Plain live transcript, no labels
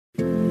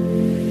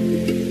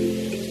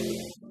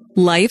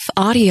Life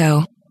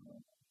Audio.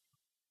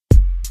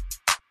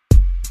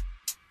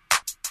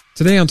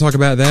 Today on Talk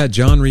About That,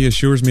 John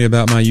reassures me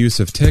about my use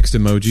of text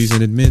emojis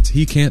and admits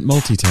he can't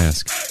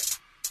multitask.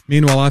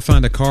 Meanwhile, I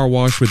find a car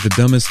wash with the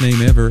dumbest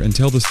name ever and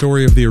tell the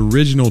story of the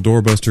original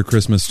doorbuster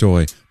Christmas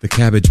toy, the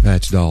Cabbage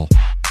Patch Doll.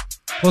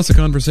 Plus a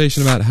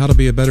conversation about how to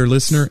be a better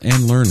listener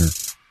and learner.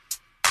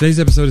 Today's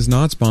episode is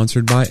not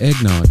sponsored by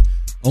Eggnog,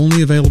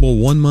 only available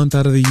 1 month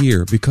out of the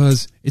year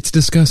because it's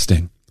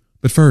disgusting.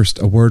 But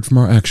first, a word from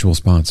our actual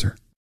sponsor.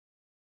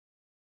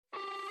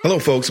 Hello,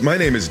 folks. My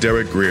name is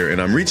Derek Greer,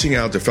 and I'm reaching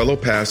out to fellow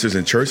pastors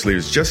and church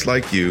leaders just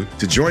like you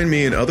to join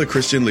me and other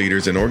Christian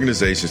leaders and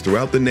organizations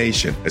throughout the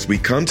nation as we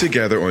come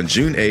together on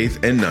June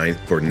 8th and 9th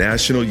for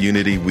National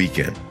Unity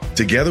Weekend.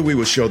 Together, we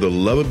will show the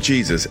love of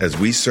Jesus as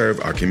we serve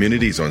our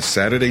communities on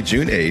Saturday,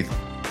 June 8th,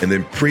 and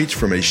then preach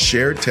from a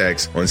shared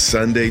text on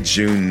Sunday,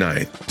 June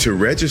 9th. To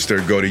register,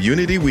 go to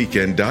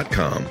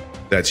unityweekend.com.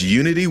 That's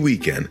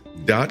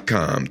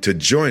unityweekend.com to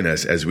join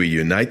us as we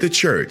unite the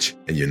church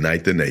and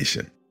unite the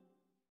nation.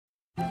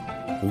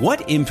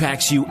 What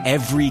impacts you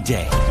every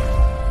day?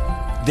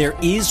 There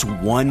is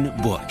one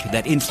book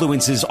that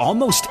influences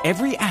almost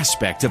every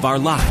aspect of our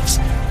lives.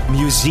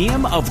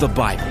 Museum of the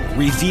Bible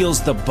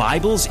reveals the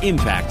Bible's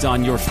impact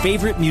on your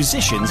favorite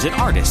musicians and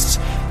artists,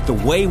 the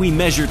way we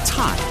measure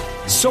time,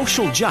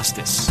 social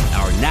justice,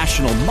 our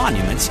national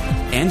monuments,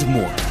 and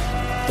more.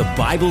 The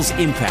Bible's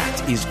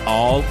impact is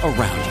all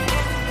around you.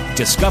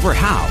 Discover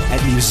how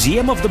at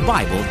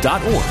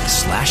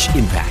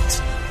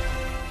museumofthebible.org/impact.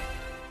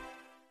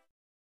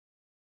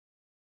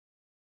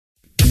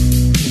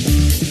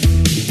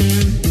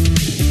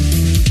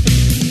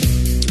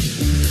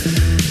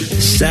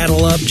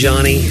 Saddle up,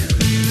 Johnny.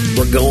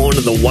 We're going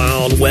to the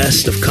Wild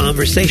West of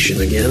conversation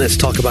again. Let's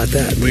talk about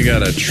that. We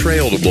got a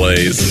trail to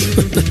blaze.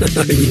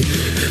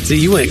 See,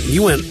 you went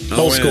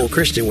old school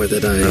Christian with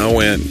it. I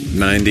went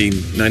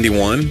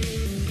 91.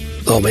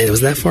 Oh man, it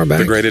was that far back.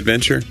 The Great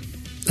Adventure.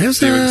 That was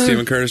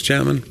Stephen Curtis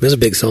Chapman. It was a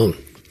big song.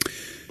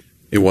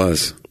 It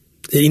was.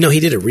 You know, he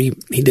did a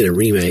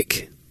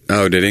remake.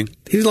 Oh, did he?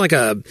 He did like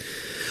a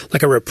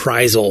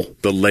reprisal.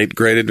 The Late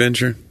Great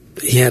Adventure.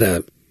 He had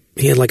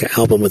like an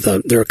album with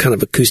they were kind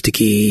of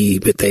acoustic-y,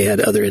 but they had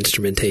other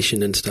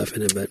instrumentation and stuff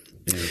in it. But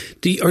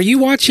yeah. Are you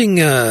watching?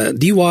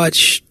 Do you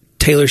watch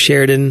Taylor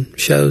Sheridan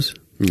shows?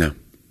 No.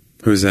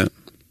 Who's that?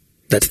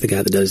 That's the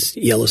guy that does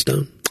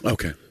Yellowstone.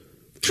 Okay.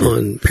 Sure.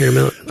 On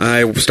Paramount.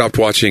 I stopped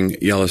watching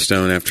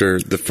Yellowstone after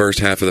the first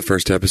half of the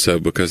first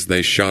episode because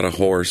they shot a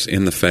horse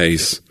in the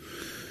face,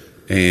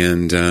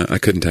 and I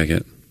couldn't take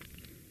it.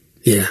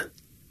 Yeah.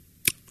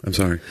 I'm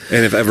sorry.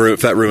 And if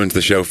that ruins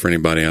the show for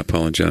anybody, I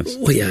apologize.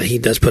 Well, yeah, he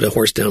does put a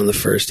horse down in the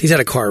first. He's had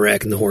a car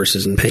wreck and the horse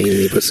is in pain and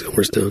he puts the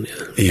horse down.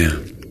 Yeah. Yeah.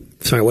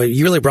 Sorry, well,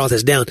 you really brought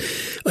this down.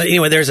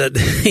 Anyway, I'm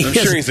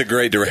sure he's a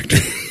great director.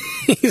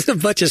 He's a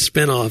bunch of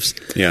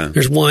spinoffs. Yeah.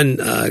 There's one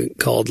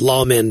called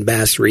Lawman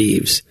Bass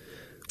Reeves,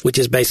 which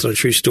is based on a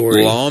true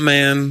story.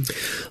 Lawman?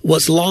 Well,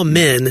 it's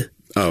Lawmen,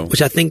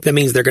 which I think that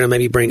means they're going to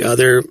maybe bring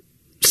other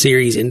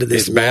series into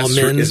this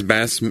Lawmen. Is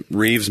Bass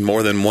Reeves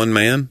more than one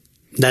man?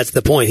 That's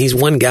the point. He's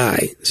one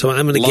guy. So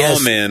I'm going to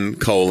guess.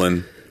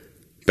 Lawman,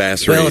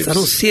 Bass Reeves. Well, if I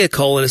don't see a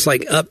colon, it's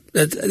like up.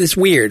 It's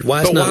weird.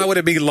 Why would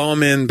it be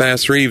Lawman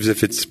Bass Reeves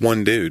if it's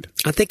one dude?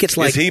 I think it's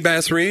like. Is he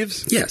Bass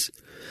Reeves? Yes.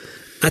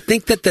 I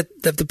think that the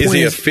point is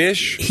he a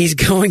fish? He's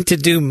going to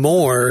do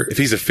more. If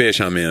he's a fish,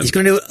 I'm in. He's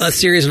going to do a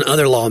series on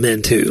other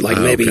lawmen too, like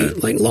maybe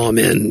like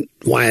Lawmen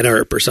Wyatt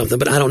Earp or something.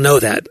 But I don't know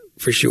that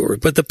for sure.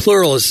 But the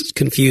plural is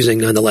confusing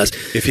nonetheless.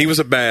 If he was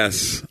a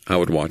bass, I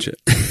would watch it.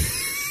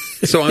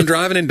 So I'm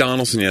driving in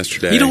Donaldson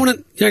yesterday. You're not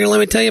going to let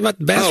me tell you about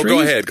the Bass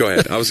Reeves? Go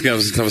ahead. I was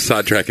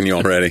sidetracking you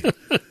already.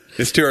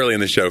 It's too early in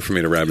the show for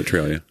me to rabbit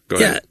trail you. Go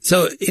ahead. Yeah.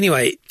 So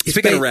anyway,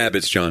 speaking of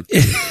rabbits, John.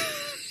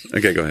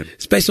 Okay, go ahead.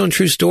 It's based on a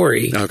true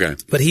story. Okay.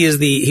 But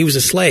he was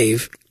a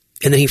slave,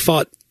 and then he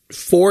fought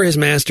for his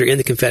master in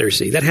the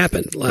Confederacy. That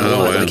happened a lot.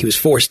 Wow. Like he was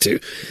forced to.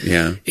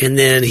 Yeah. And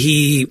then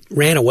he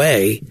ran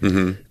away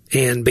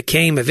and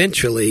became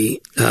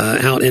eventually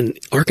out in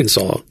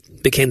Arkansas,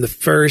 became the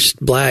first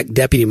black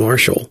deputy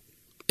marshal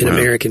in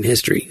American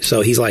history.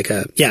 So he's like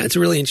it's a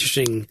really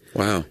interesting,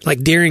 like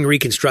during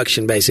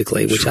Reconstruction,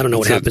 basically, which I don't know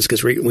what happens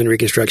because when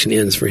Reconstruction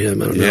ends for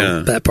him, I don't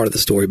know that part of the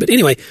story. But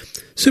anyway,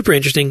 super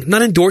interesting.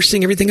 Not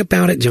endorsing everything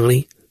about it,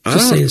 Johnny.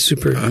 Just saying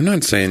super. I'm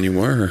not saying you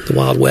were. The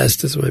Wild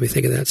West is what made me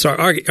think of that. So, all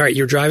right,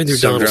 you're driving through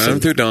Donaldson. I'm driving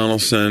through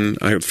Donaldson.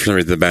 For some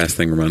reason, the Bass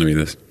thing reminded me of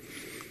this.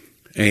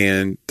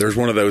 And there's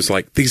one of those,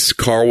 like, these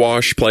car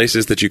wash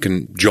places that you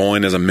can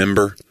join as a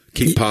member.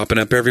 Keep popping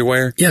up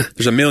everywhere. Yeah.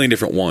 There's a million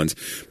different ones.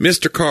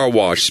 Mr. Car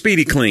Wash,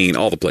 Speedy Clean,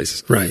 all the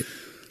places. Right.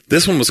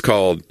 This one was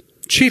called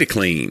Cheetah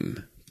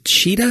Clean.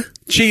 Cheetah?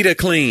 Cheetah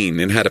Clean,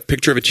 and had a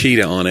picture of a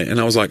cheetah on it.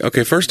 And I was like,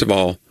 okay, first of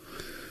all,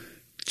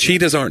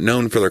 cheetahs aren't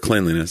known for their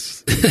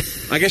cleanliness.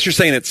 I guess you're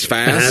saying it's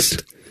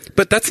fast.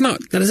 But that's not...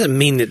 That doesn't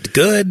mean it's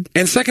good.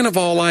 And second of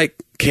all, like,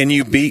 can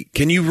you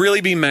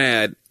really be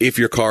mad if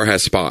your car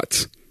has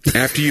spots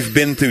after you've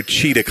been through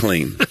Cheetah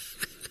Clean?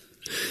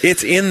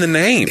 It's in the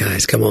name.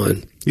 Guys, come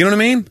on. You know what I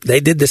mean? They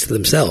did this to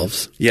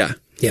themselves. Yeah.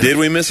 Yeah. Did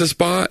we miss a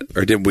spot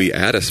or did we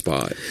add a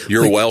spot?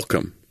 You're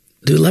welcome.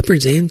 Do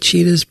leopards and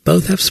cheetahs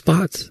both have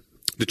spots?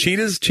 Do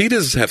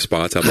cheetahs have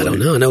spots? I don't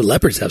know. I know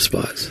leopards have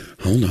spots.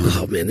 Hold on.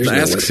 Oh, man. There's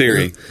Ask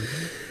Siri.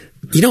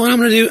 You know what I'm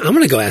going to do? I'm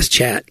going to go ask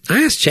Chat.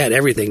 I ask Chat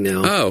everything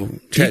now. Oh,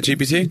 Chat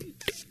GPT?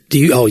 Do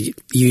you? Oh, you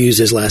use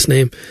his last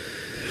name?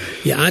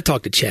 Yeah, I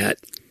talk to Chat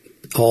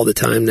all the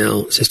time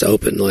now. It's just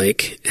open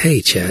like,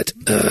 hey, Chat.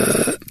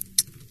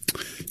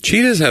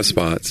 Cheetahs have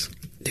spots.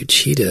 Do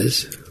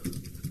cheetahs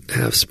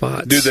have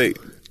spots? Do they?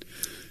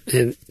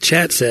 And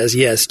Chat says,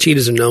 yes,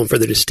 cheetahs are known for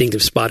their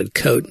distinctive spotted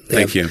coat.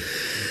 Thank you.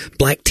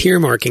 Black tear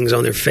markings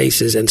on their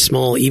faces and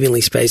small,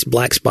 evenly spaced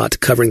black spots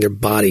covering their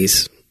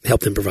bodies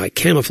help them provide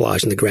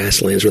camouflage in the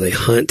grasslands where they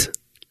hunt.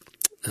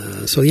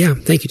 So, yeah,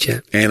 thank you,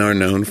 Chat. And are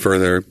known for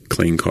their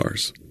clean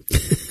cars.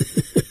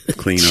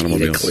 Clean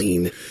automobiles.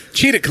 Clean.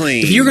 Cheetah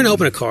clean. If you're going to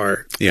open a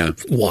car, yeah,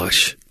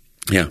 wash,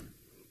 yeah,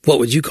 what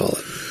would you call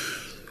it?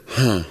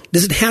 Huh.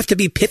 Does it have to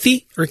be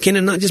pithy, or can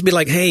it not just be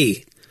like,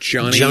 hey,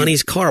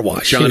 Johnny's car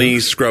wash? Johnny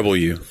Scrubble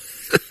you.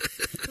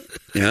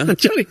 Yeah?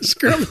 Johnny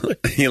Scrubble.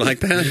 You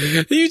like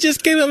that? You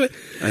just came up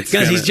with...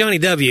 Guys, he's Johnny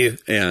W.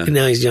 Yeah. And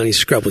now he's Johnny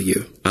Scrubble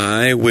you.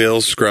 I will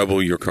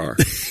scrubble your car.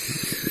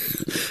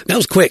 That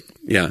was quick.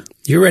 Yeah.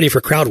 You're ready for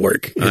crowd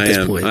work at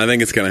this point. I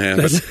think it's going to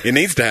happen. It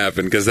needs to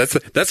happen because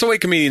that's the way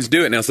comedians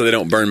do it now, so they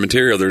don't burn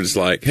material. They're just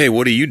like, hey,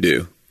 what do you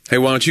do? Hey,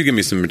 why don't you give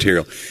me some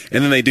material?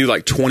 And then they do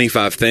like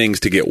 25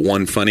 things to get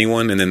one funny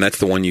one, and then that's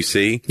the one you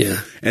see.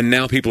 Yeah. And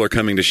now people are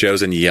coming to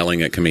shows and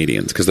yelling at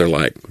comedians because they're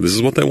like, this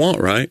is what they want,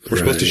 right? We're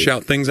supposed to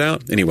shout things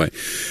out? Anyway,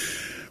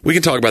 we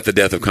can talk about the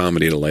death of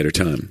comedy at a later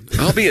time.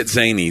 I'll be at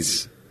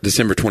Zany's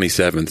December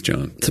 27th,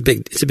 John. It's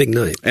a big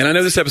night. And I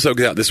know this episode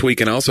goes out this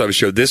week, and I also have a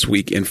show this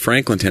week in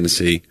Franklin,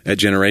 Tennessee at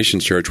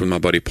Generations Church with my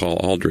buddy Paul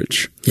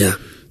Aldrich. Yeah.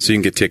 So you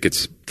can get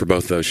tickets for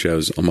both those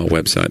shows on my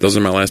website. Those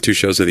are my last two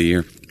shows of the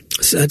year.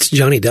 So that's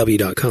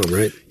JohnnyW.com,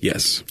 right?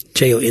 Yes.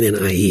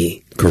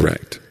 JONNIE.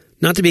 Correct.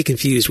 Not to be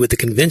confused with the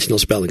conventional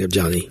spelling of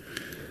Johnny.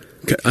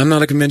 I'm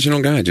not a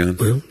conventional guy, John.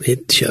 Well,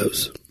 it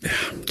shows.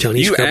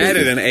 Johnny You Scrubble.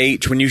 added an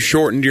H when you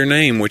shortened your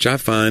name, which I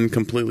find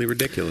completely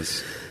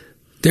ridiculous.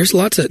 There's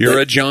lots of... You're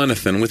a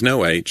Jonathan with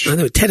no H. I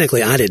know,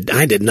 technically, I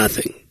did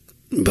nothing.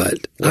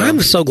 But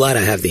I'm so glad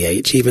I have the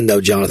H, even though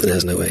Jonathan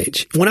has no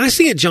H. When I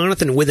see a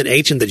Jonathan with an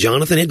H in the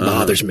Jonathan, it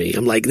bothers me.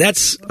 I'm like,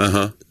 that's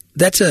a...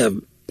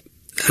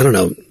 I don't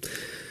know.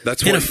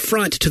 That's an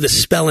affront to the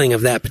spelling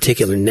of that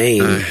particular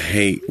name. I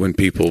hate when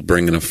people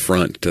bring an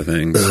affront to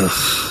things.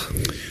 Ugh.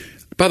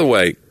 By the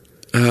way,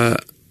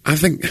 I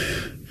think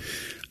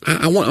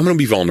I'm going to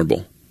be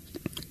vulnerable.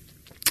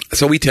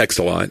 So we text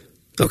a lot.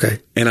 Okay.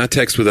 And I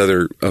text with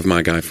other of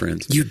my guy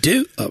friends. You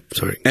do? Oh,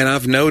 sorry. And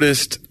I've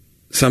noticed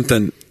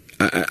something.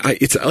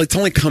 It's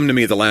only come to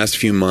me the last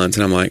few months,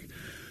 and I'm like,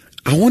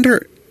 I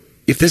wonder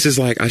if this is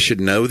like I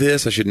should know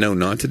this. I should know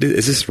not to do.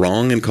 Is this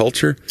wrong in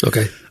culture?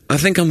 Okay. I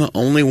think I'm the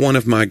only one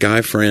of my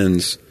guy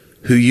friends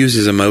who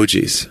uses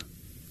emojis.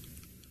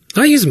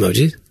 I use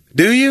emojis.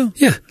 Do you?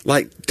 Yeah.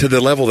 Like to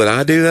the level that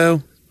I do,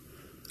 though.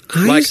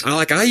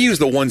 I use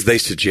the ones they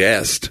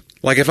suggest.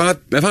 Like if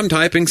I'm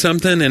typing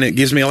something and it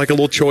gives me like a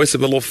little choice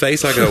of a little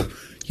face, I go,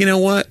 you know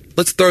what?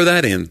 Let's throw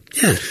that in.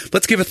 Yeah.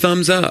 Let's give a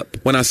thumbs up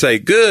when I say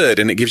good,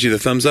 and it gives you the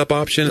thumbs up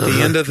option at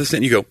the end of the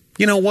sentence. You go,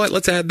 you know what?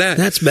 Let's add that.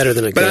 That's better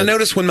than a good. But I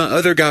notice when my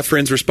other guy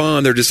friends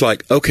respond, they're just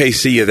like, okay,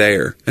 see you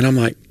there, and I'm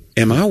like,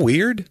 am I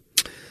weird?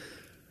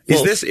 Are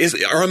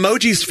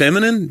emojis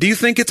feminine? Do you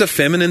think it's a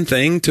feminine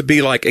thing to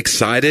be like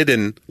excited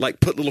and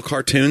like put little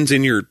cartoons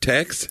in your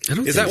text?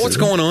 Is that what's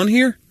going on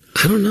here?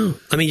 I don't know.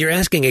 I mean, you're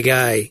asking a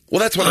guy. Well,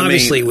 that's what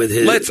obviously I mean. With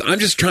his, I'm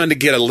just trying to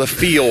get a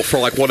feel for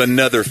like what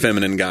another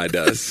feminine guy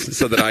does,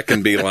 so that I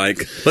can be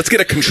like, let's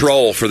get a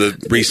control for the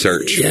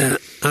research. Yeah,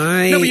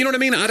 no, but you know what I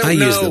mean. I don't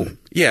know. Use them.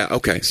 Yeah,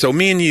 okay. So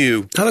me and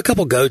you I have a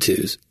couple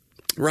go-tos,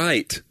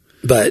 right?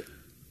 But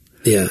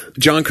yeah,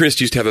 John Christ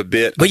used to have a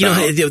bit. But you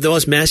know, the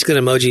most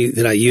masculine emoji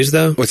that I use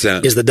though, what's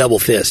that? Is the double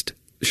fist.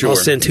 Sure. I'll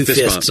send two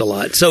fists a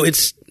lot. So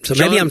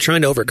maybe I'm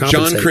trying to overcompensate.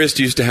 John Christ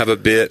used to have a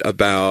bit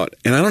about,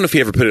 and I don't know if he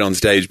ever put it on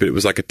stage, but it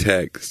was like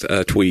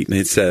a tweet, and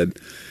it said,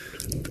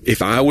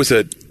 if I was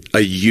a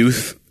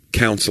youth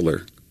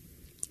counselor,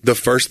 the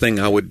first thing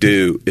I would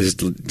do is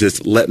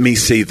just let me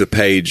see the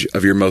page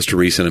of your most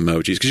recent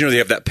emojis. Because, they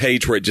have that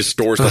page where it just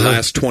stores the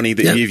last 20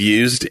 that you've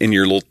used in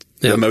your little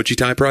emoji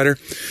typewriter.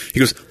 He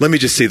goes, let me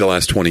just see the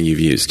last 20 you've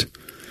used.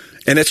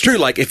 And it's true.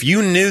 Like, if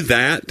you knew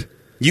that,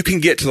 you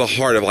can get to the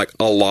heart of like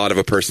a lot of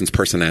a person's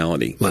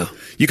personality. Wow.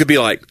 You could be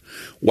like,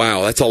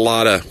 wow, that's a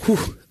lot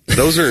of,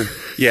 those are,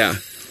 yeah.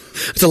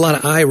 It's a lot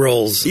of eye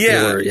rolls.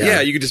 Yeah.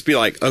 You could just be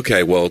like,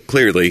 okay, well,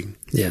 clearly,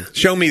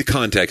 show me the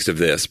context of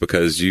this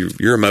because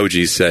your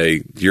emojis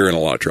say you're in a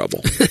lot of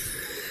trouble.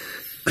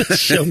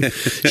 show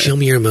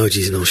me your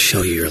emojis and I'll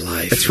show you your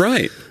life. That's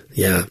right.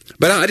 Yeah.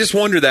 But I just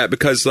wonder that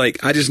because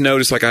like I just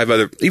noticed like I have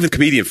other, even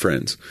comedian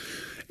friends,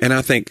 and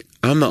I think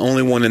I'm the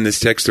only one in this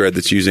text thread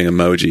that's using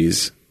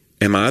emojis.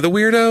 Am I the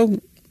weirdo?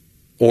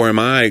 Or am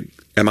I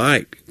am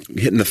I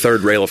hitting the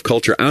third rail of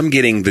culture? I'm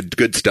getting the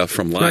good stuff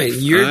from life.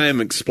 Right,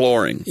 I'm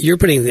exploring. You're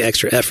putting the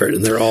extra effort,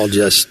 and they're all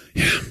just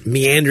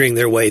meandering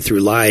their way through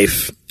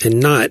life and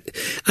not.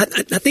 I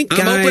think guys.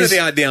 I'm open to the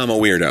idea I'm a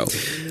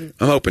weirdo.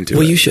 I'm open to it.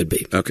 Well, you should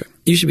be. Okay.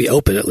 You should be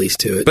open at least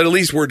to it. But at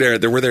least we're there.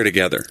 We're there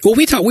together. Well,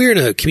 we're in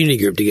a community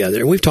group together,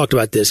 and we've talked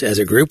about this as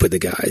a group with the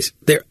guys.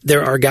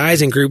 There are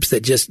guys in groups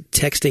that just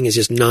texting is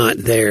just not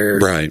their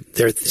right.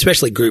 They're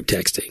especially group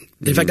texting.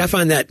 In fact, I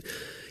find that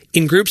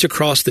in groups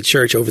across the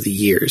church over the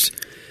years,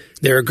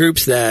 there are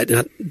groups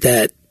that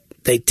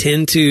they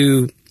tend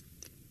to.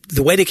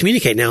 The way they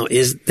communicate now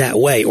is that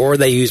way, or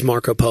they use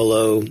Marco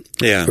Polo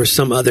or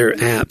some other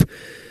app.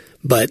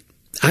 But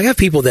I have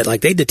people that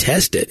they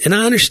detest it, and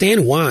I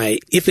understand why.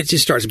 If it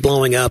just starts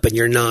blowing up and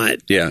you're not,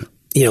 in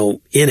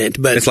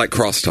it, but it's like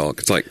crosstalk.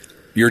 It's like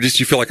you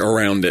feel like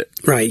around it,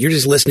 right? You're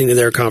just listening to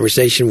their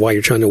conversation while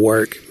you're trying to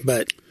work.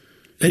 But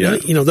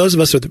those of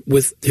us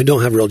who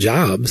don't have real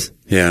jobs,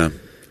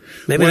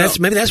 maybe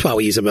that's why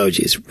we use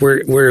emojis.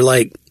 We're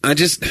like,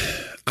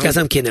 guys,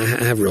 I'm kidding. I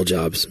have real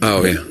jobs.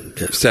 Oh yeah.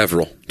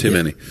 Several, too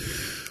many.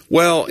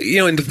 Well,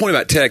 and the point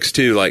about text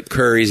too, like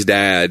Curry's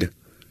dad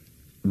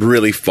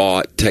really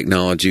fought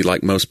technology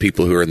like most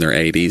people who are in their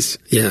 80s.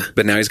 Yeah.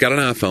 But now he's got an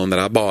iPhone that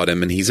I bought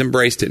him, and he's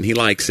embraced it, and he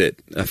likes it,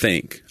 I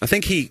think. I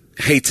think he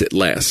hates it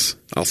less.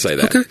 I'll say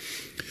that. Okay.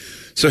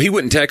 So he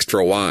wouldn't text for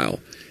a while,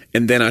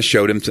 and then I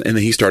showed him, and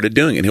then he started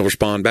doing it, and he'll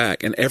respond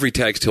back. And every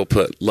text he'll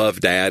put, love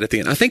dad, at the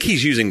end. I think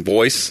he's using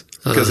voice,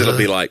 because it'll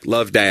be like,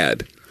 love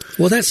dad.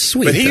 Well, that's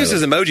sweet. But he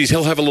uses emojis.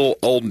 He'll have a little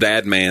old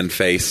dad man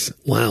face.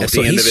 Wow. At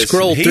So the end he of his,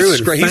 scrolled through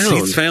and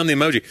he's found the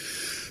emoji.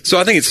 So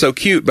I think it's so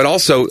cute. But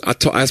also, I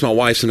asked my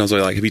wife sometimes,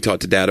 like, have you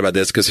talked to Dad about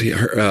this? Because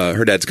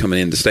her dad's coming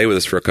in to stay with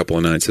us for a couple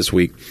of nights this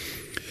week.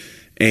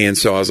 And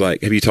so I was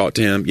like, have you talked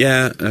to him?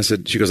 Yeah. And I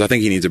said, she goes, I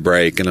think he needs a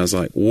break. And I was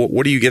like,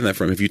 what are you getting that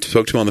from? Have you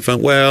spoke to him on the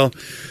phone? Well,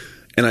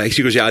 and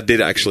she goes, yeah, I did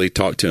actually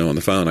talk to him on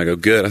the phone. I go,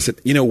 good. I said,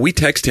 we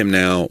text him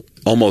now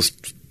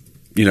almost,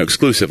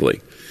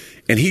 exclusively.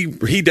 And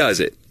he does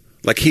it.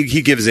 Like,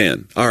 he gives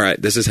in. All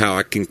right, this is how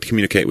I can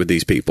communicate with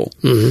these people.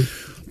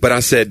 Mm-hmm. But I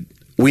said,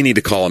 we need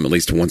to call him at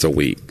least once a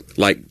week.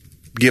 Like,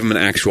 give him an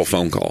actual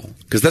phone call.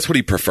 Because that's what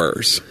he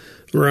prefers.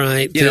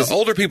 Right.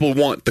 Older people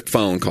want the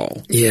phone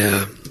call.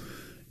 Yeah.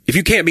 If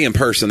you can't be in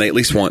person, they at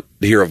least want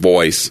to hear a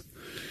voice.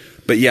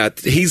 But, yeah,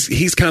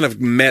 he's kind of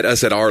met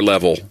us at our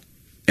level.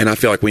 And I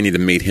feel like we need to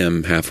meet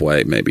him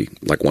halfway, maybe,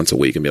 like once a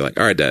week, and be like,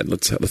 all right, Dad,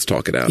 let's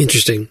talk it out.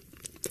 Interesting.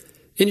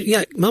 And,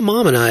 yeah, my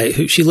mom and I,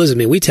 she lives with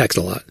me, we text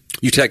a lot.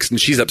 You text, and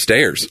she's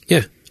upstairs.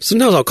 Yeah.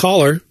 Sometimes I'll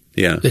call her.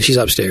 Yeah. And she's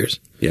upstairs.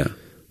 Yeah.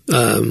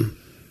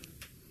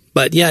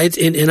 But yeah, I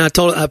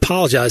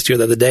apologized to her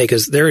the other day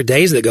because there are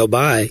days that go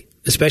by,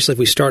 especially if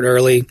we start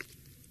early,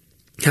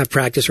 have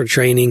practice or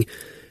training.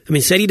 I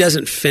mean, Sadie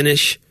doesn't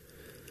finish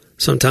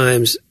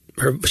sometimes.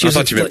 I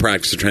thought you meant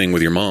practice or training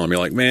with your mom. You're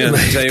like, man,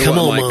 I tell you come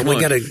what, on, Mom, we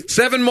got to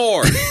 7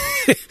 more.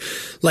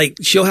 Like,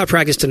 she'll have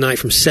practice tonight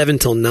from 7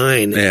 till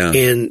 9,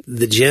 and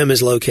the gym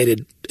is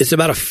located. It's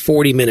about a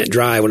 40-minute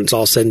drive when it's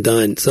all said and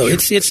done. So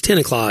it's 10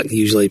 o'clock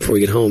usually before we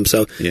get home.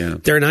 So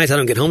there are nights I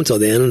don't get home until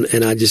then,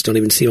 and I just don't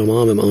even see my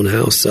mom in my own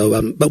house.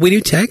 So, but we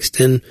do text,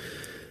 and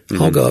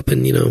I'll go up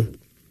and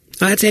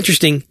that's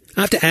interesting.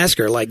 I have to ask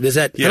her. Like, does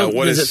that?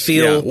 Does it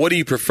feel? Yeah, what do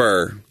you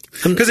prefer?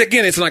 Because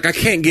again, it's like I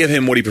can't give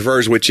him what he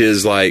prefers, which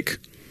is like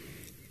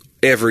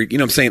every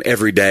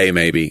day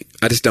maybe.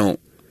 I just don't.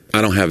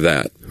 I don't have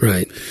that.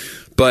 Right.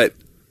 But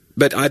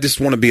I just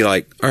want to be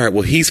like, all right,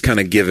 well, he's kind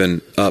of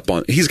given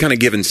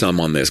some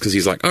on this because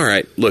he's like, all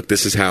right, look,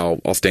 this is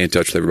how I'll stay in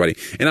touch with everybody.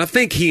 And I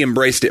think he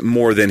embraced it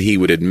more than he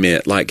would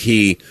admit. Like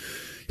he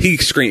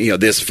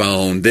screened, this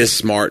phone,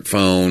 this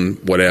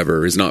smartphone,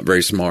 whatever, is not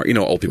very smart.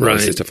 Old people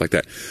always say stuff like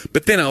that.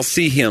 But then I'll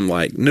see him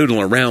like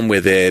noodling around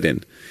with it,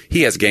 and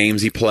he has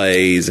games he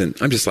plays, and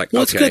I'm just like,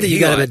 well, okay. It's good that you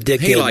got him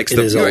addicted. He likes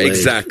the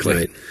exactly.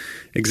 Right.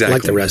 Exactly.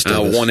 Like the rest of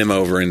us. I won him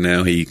over, and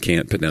now he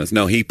can't put down.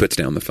 No, he puts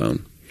down the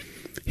phone.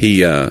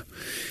 He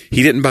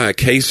didn't buy a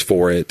case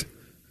for it.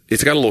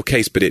 It's got a little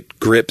case, but it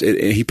gripped.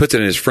 He puts it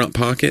in his front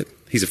pocket.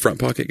 He's a front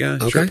pocket guy.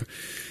 Okay.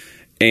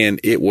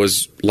 And it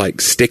was like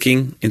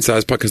sticking inside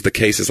his pocket because the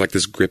case is like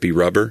this grippy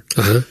rubber.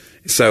 Uh-huh.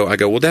 So I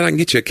go, well, Dad, I can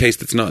get you a case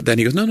that's not that. And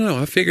he goes,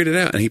 no, I figured it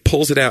out. And he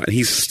pulls it out, and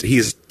he's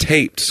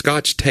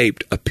scotch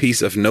taped a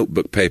piece of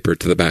notebook paper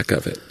to the back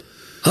of it.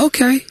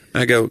 Okay.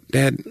 I go,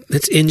 Dad,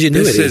 that's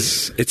ingenuity.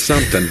 It's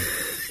something.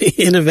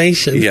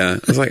 Innovation. Yeah. I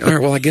was like, all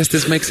right, well, I guess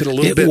this makes it a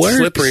little bit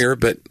slipperier,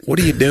 but what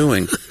are you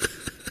doing?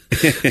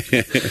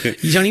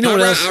 John, you know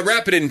what else? I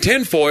wrap it in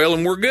tinfoil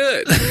and we're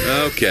good.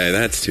 Okay,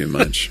 that's too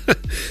much.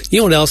 You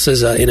know what else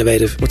is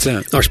innovative? What's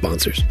that? Our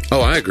sponsors.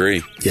 Oh, I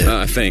agree. Yeah.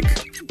 I think.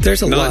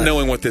 There's a lot. Not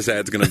knowing what this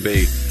ad's going to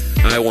be,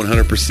 I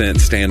 100%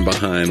 stand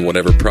behind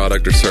whatever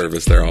product or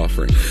service they're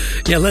offering.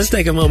 Yeah, let's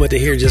take a moment to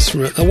hear just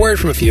a word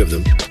from a few of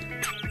them.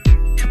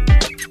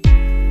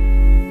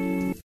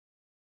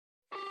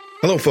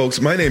 Hello, folks.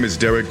 My name is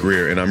Derek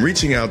Greer, and I'm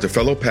reaching out to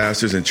fellow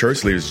pastors and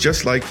church leaders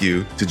just like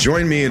you to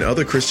join me and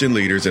other Christian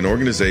leaders and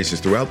organizations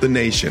throughout the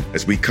nation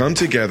as we come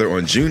together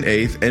on June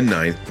 8th and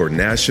 9th for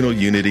National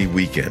Unity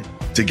Weekend.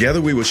 Together,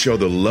 we will show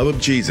the love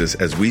of Jesus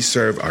as we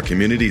serve our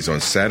communities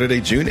on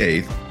Saturday, June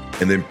 8th,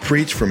 and then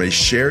preach from a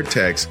shared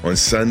text on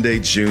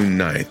Sunday, June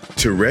 9th.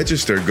 To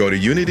register, go to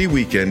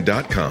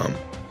unityweekend.com.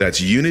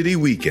 That's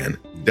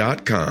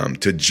unityweekend.com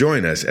to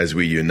join us as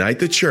we unite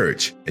the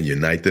church and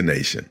unite the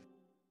nation.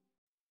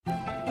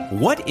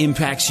 What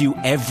impacts you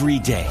every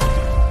day?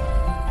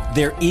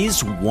 There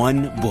is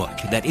one book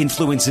that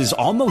influences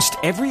almost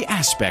every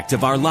aspect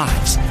of our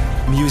lives.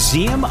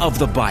 Museum of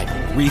the Bible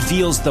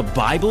reveals the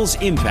Bible's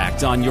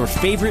impact on your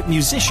favorite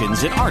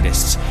musicians and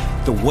artists,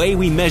 the way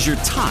we measure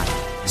time,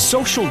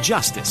 social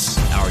justice,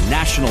 our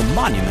national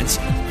monuments,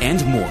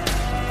 and more.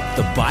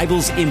 The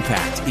Bible's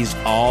impact is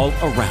all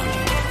around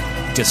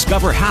you.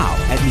 Discover how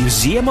at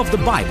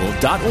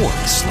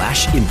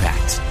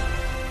museumofthebible.org/impact.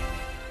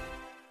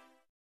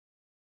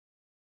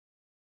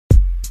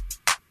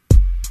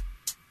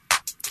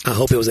 I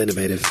hope it was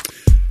innovative.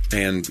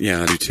 And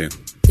yeah, I do too.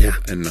 Yeah.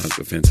 And not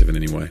offensive in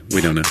any way.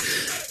 We don't know.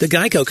 The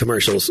Geico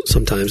commercials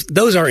sometimes,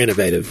 those are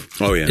innovative.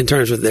 Oh, yeah. In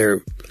terms of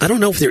I don't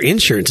know if their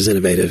insurance is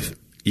innovative.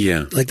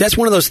 Yeah. Like that's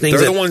one of those things.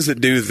 They're the ones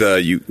that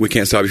do we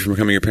can't stop you from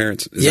becoming your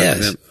parents.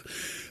 Yes.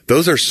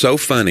 Those are so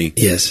funny.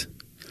 Yes.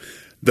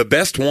 The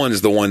best one is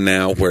the one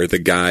now where the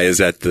guy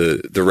is at the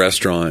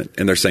restaurant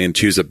and they're saying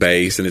choose a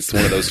base, and it's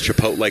one of those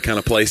Chipotle kind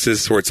of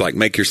places where it's like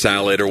make your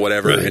salad or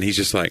whatever. Right. And he's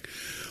just like,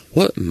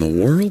 what in the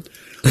world?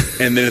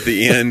 And then at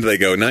the end, they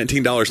go,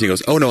 $19. And he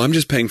goes, oh, no, I'm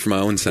just paying for my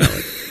own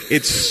salad.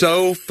 It's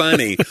so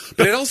funny.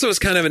 But it also is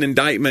kind of an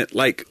indictment.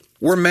 Like,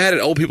 we're mad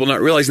at old people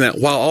not realizing that,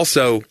 while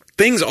also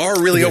things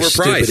are really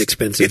overpriced. Stupid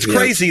expensive. It's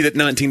crazy that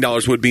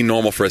 $19 would be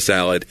normal for a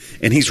salad.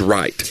 And he's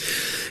right.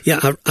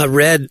 Yeah, I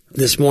read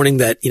this morning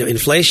that,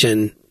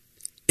 inflation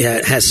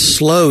has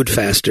slowed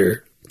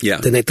faster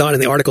than they thought.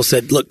 And the article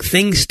said, look,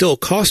 things still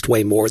cost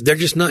way more. They're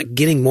just not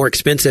getting more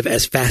expensive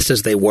as fast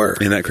as they were.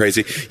 Isn't that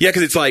crazy? Yeah,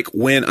 because it's like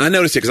when I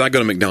noticed it, because I go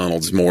to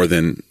McDonald's more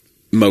than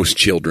most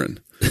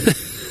children.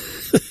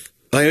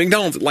 Like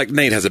McDonald's, like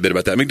Nate has a bit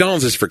about that.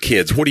 McDonald's is for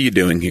kids. What are you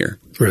doing here?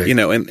 Right.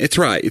 And it's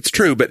right. It's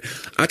true. But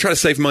I try to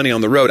save money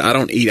on the road. I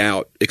don't eat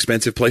out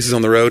expensive places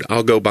on the road.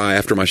 I'll go by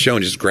after my show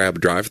and just grab a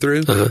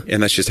drive-through.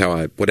 And that's just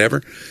how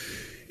whatever.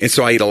 And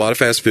so I eat a lot of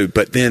fast food.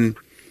 But then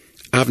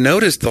I've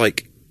noticed,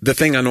 like, the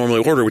thing I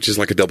normally order, which is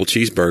like a double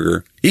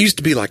cheeseburger, it used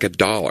to be like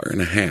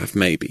 $1.50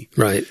 maybe.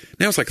 Right.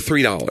 Now it's like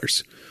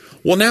 $3.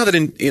 Well, now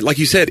that, like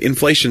you said,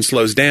 inflation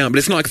slows down, but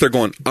it's not like they're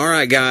going, all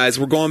right, guys,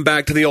 we're going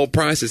back to the old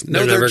prices.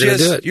 No, they're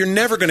just, you're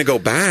never going to go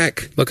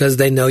back. Because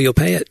they know you'll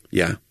pay it.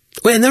 Yeah.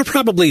 Well, and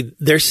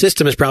their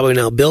system is probably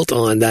now built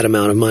on that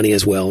amount of money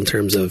as well in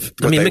terms of,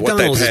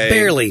 McDonald's is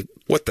barely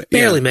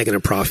making a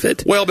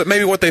profit. Well, but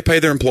maybe what they pay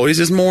their employees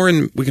is more,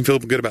 and we can feel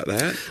good about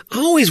that. I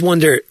always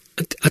wonder,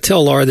 I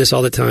tell Laura this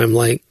all the time,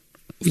 like,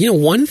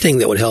 one thing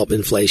that would help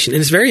inflation,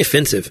 and it's very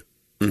offensive,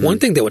 one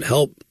thing that would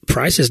help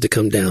prices to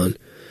come down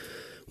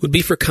would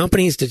be for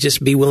companies to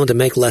just be willing to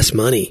make less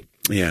money.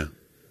 Yeah.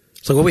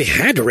 So, we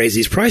had to raise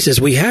these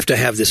prices. We have to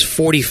have this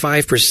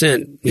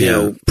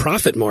 45%,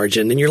 profit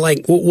margin. And you're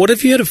like, well, what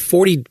if you had a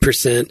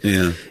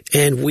 40%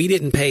 and we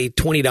didn't pay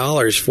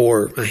 $20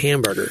 for a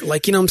hamburger?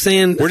 Like, you know what I'm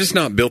saying? We're just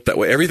not built that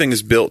way. Everything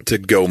is built to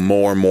go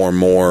more and more and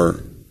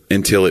more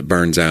until it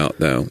burns out,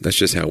 though. That's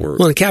just how we're...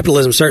 Well, in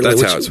capitalism, certainly.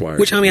 That's how it's wired.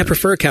 Which, I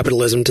prefer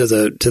capitalism to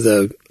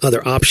the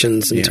other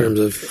options in terms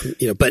of,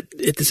 but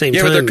at the same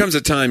time... Yeah, but there comes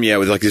a time,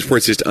 with like this, where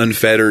it's just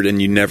unfettered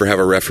and you never have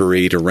a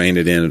referee to rein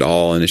it in at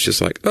all. And it's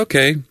just like,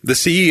 okay, the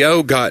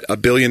CEO got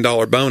 $1 billion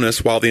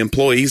bonus while the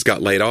employees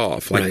got laid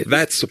off. Like,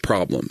 that's a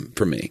problem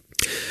for me.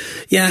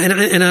 Yeah,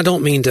 and I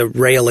don't mean to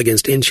rail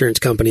against insurance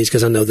companies,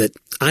 because I know that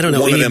I don't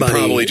know anybody. One of them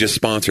probably just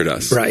sponsored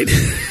us. Right.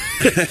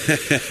 But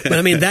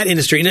that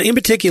industry, in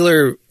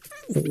particular...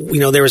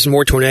 there was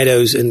more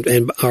tornadoes,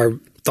 and our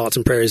thoughts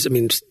and prayers,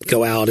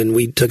 go out, and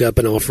we took up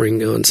an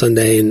offering on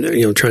Sunday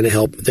and, trying to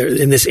help there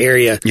in this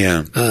area.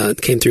 Yeah.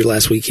 Came through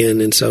last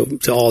weekend. And so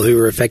to all who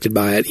were affected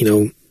by it,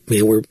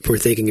 we're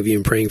thinking of you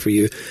and praying for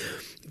you.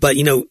 But,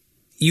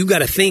 you got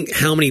to think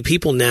how many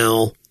people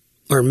now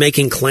are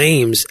making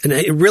claims, and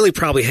it really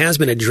probably has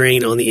been a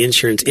drain on the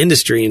insurance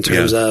industry in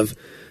terms of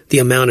the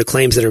amount of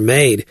claims that are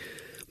made.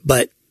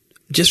 But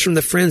just from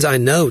the friends I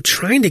know,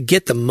 trying to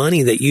get the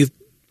money that you've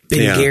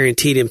been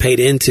guaranteed and paid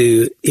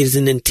into is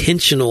an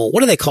intentional,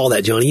 what do they call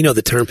that, Johnny? You know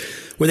the term,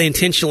 where they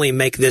intentionally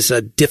make this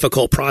a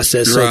difficult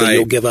process so that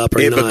you'll give up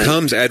or not. It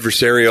becomes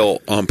adversarial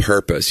on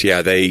purpose.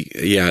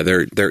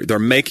 They're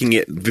making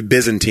it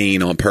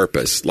Byzantine on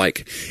purpose.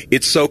 Like,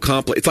 it's so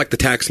complicated. It's like the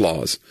tax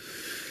laws.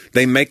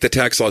 They make the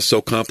tax laws so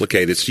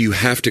complicated, so you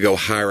have to go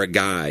hire a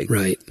guy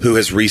who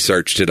has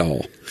researched it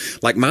all.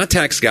 Like, my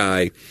tax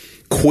guy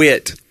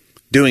quit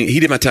he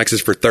did my taxes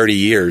for 30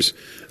 years.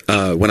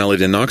 When I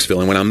lived in Knoxville,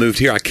 and when I moved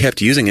here, I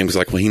kept using him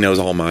because, he knows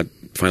all my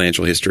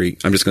financial history.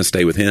 I'm just going to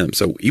stay with him.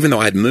 So even though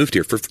I had moved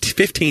here for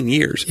 15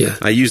 years,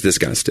 I use this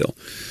guy still.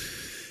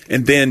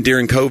 And then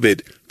during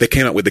COVID, they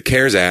came out with the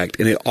CARES Act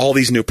and all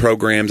these new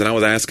programs. And I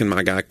was asking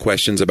my guy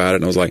questions about it.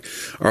 And I was like,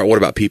 all right, what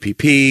about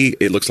PPP?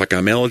 It looks like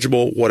I'm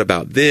eligible. What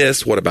about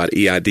this? What about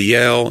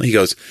EIDL? He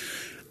goes,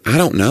 I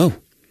don't know.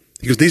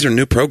 He goes, these are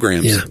new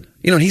programs. Yeah.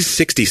 You know, he's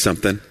 60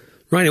 something.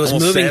 Right. It was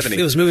almost moving. 70.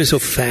 It was moving so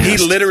fast. He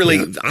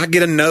literally, I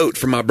get a note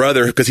from my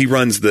brother because he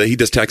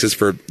does taxes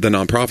for the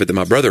nonprofit that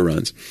my brother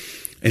runs.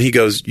 And he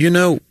goes,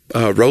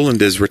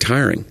 Roland is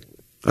retiring.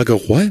 I go,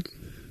 what?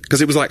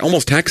 Because it was like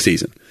almost tax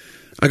season.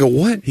 I go,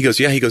 what? He goes,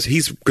 yeah. He goes,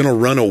 he's going to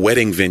run a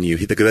wedding venue.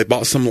 They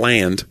bought some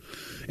land,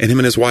 and him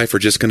and his wife are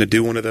just going to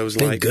do one of those,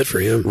 good for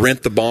him.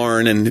 Rent the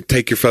barn and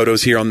take your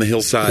photos here on the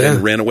hillside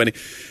and rent a wedding.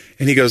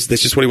 And he goes,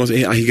 that's just what he wants.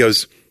 He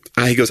goes,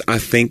 I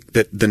think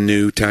that the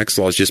new tax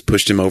laws just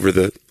pushed him over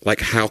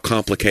how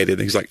complicated.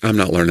 He's like, I'm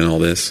not learning all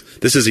this.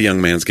 This is a young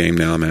man's game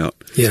now. I'm out.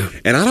 Yeah.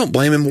 And I don't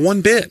blame him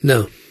one bit.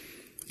 No.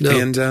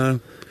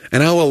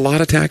 And I owe a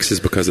lot of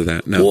taxes because of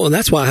that. No. Well, and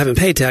that's why I haven't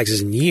paid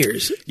taxes in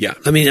years. Yeah.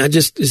 I mean,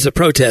 it's a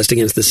protest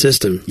against the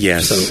system.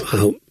 Yes. So I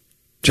hope.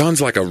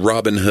 John's like a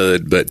Robin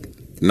Hood, but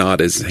not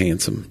as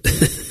handsome.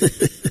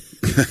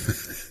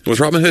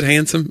 Was Robin Hood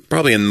handsome?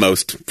 Probably in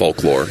most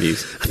folklore.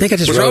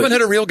 Was Robin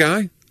Hood a real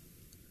guy?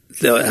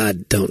 No, I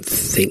don't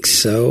think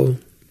so.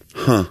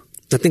 Huh.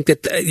 I think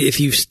that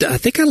I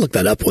think I looked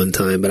that up one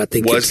time, but I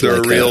think was there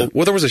a real?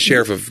 Well, there was a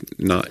sheriff of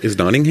is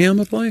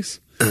Nottingham a place?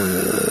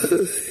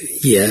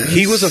 Yeah.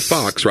 He was a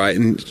fox, right?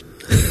 And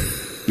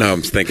no,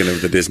 I'm thinking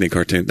of the Disney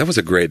cartoon. That was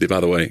by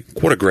the way,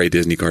 what a great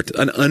Disney cartoon.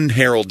 An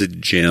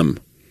unheralded gem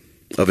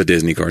of a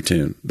Disney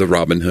cartoon, the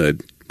Robin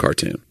Hood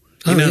cartoon.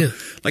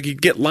 Like you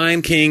get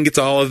Lion King, gets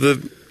all of the,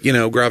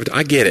 gravity.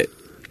 I get it.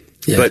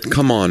 Yeah. But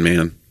come on,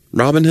 man.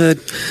 Robin Hood?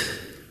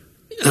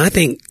 I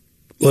think,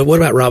 well, what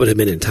about Robin Hood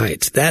Men in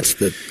Tights? That's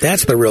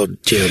the real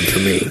gem for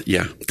me.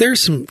 Yeah.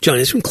 There's some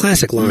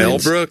classic lines. Mel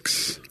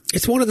Brooks.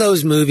 It's one of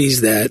those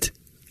movies that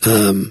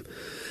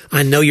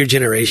I know your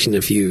generation,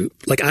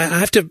 I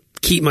have to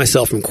keep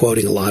myself from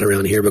quoting a lot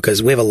around here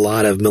because we have a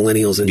lot of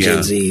millennials and Gen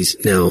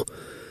Zs now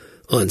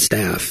on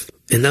staff.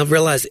 And I've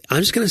realized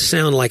I'm just going to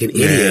sound like an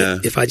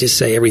idiot if I just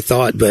say every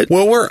thought. But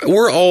well,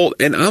 we're old,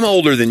 and I'm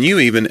older than you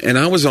even. And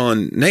I was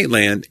on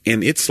Nateland,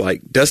 and it's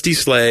like Dusty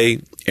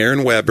Slay,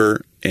 Aaron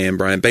Weber, and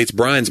Brian Bates.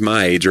 Brian's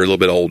my age, or a little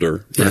bit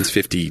older. Brian's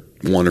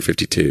 51 or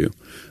 52.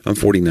 I'm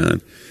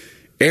 49.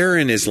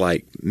 Aaron is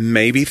like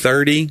maybe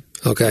 30,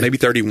 maybe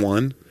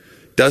 31.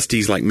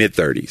 Dusty's like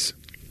mid-30s.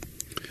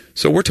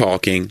 So we're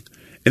talking,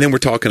 and then we're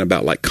talking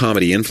about like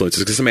comedy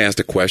influences because somebody asked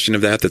a question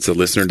of that's a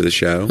listener to the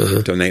show,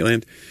 to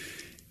Nateland.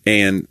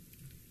 And,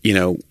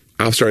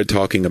 I started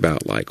talking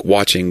about like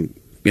watching,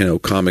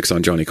 comics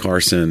on Johnny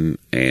Carson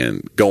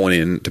and going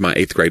into my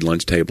 8th grade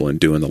lunch table and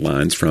doing the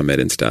lines from it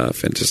and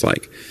stuff. And just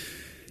like,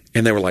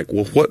 and they were like,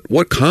 well,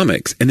 what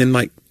comics? And then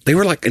like, they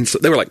were like,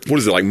 what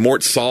is it? Like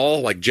Mort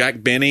Saul, like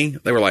Jack Benny.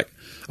 They were like,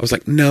 I was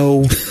like,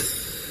 no.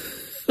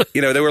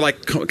 They were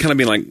like kind of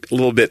being like a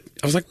little bit.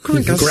 I was like,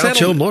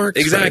 Groucho Marx,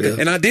 exactly. Right,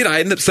 and I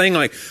ended up saying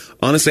like,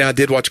 honestly, I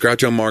did watch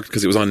Groucho Marx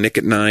because it was on Nick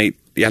at Night.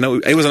 Yeah, I know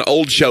it was an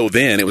old show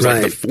then. It was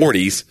like the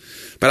 40s,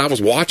 but I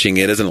was watching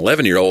it as an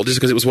 11-year-old just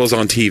because it was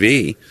on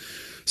TV.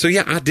 So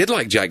yeah, I did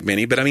like Jack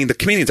Benny, but I mean, the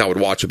comedians I would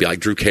watch would be like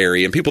Drew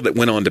Carey and people that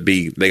went on to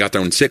they got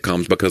their own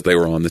sitcoms because they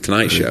were on the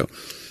Tonight Show.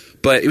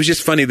 But it was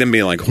just funny them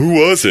being like, who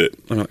was it?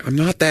 I'm like, I'm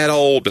not that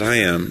old, but I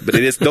am. But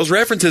it is. Those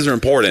references are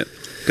important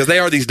because they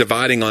are these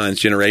dividing lines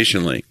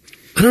generationally.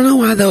 I don't know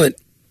why though.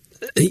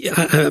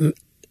 I'm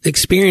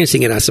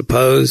experiencing it, I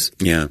suppose.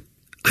 Yeah.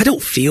 I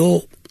don't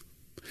feel.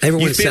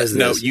 Everyone says this.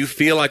 No, you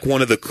feel like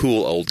one of the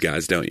cool old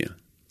guys, don't you?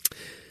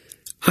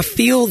 I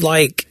feel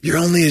like you're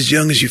only as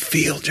young as you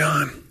feel,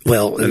 John.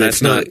 Well, and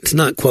it's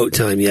not quote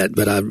time yet,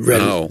 but I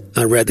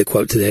read the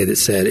quote today that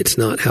said, "It's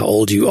not how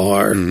old you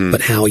are, but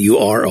how you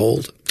are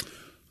old."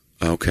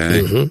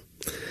 Okay.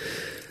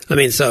 Mm-hmm. I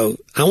mean, so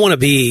I want to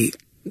be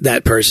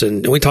that person,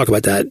 and we talk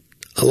about that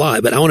a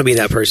lot. But I want to be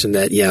that person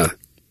that,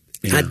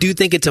 I do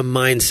think it's a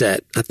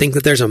mindset. I think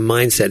that there's a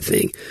mindset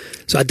thing.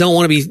 So I don't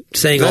want to be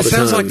saying all the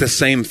time. That sounds like the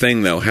same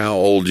thing, though. How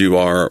old you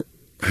are,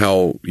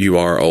 how you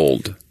are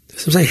old.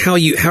 So I'm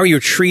saying how you're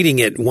treating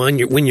it when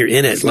you're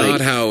in it. It's not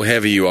how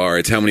heavy you are;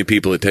 it's how many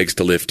people it takes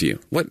to lift you.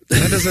 What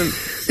that doesn't.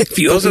 If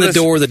you open the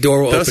door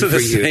will open for you.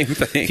 Same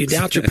things. If you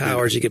doubt your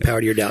powers, you get power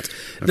to your doubts.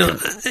 Okay. No,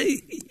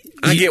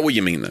 I get what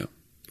you mean, though.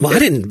 Well, I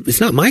didn't.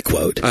 It's not my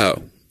quote.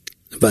 Oh,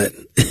 but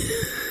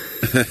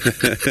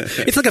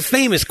it's like a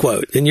famous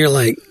quote, and you're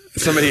like.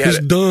 Somebody had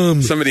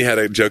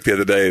a joke the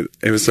other day.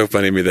 It was so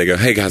funny to me. They go,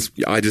 "Hey guys,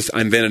 I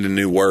invented a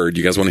new word.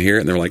 You guys want to hear it?"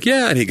 And they're like,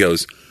 "Yeah." And he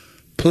goes,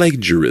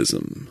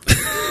 "Plagiarism."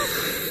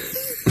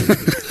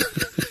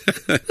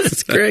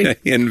 That's great.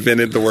 He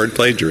invented the word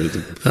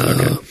plagiarism.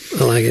 Okay.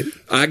 I like it.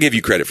 I give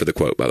you credit for the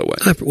quote, by the way.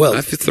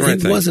 It's the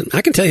right thing. Wasn't.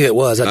 I can tell you it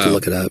was. I have to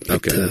look it up.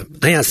 But, okay.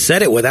 I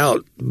said it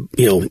without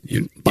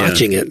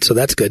botching it, so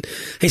that's good.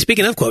 Hey,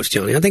 speaking of quotes,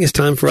 Johnny, I think it's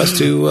time for us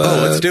to.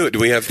 Let's do it. Do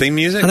we have theme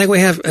music? I think we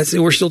have.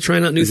 We're still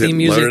trying out new theme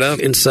music, loaded up?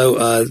 And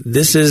so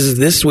this is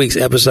this week's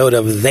episode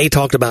of They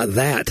Talked About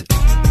That.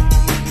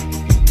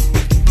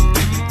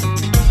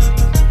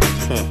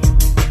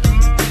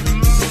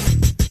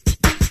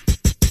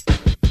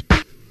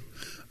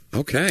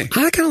 Okay.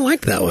 I kind of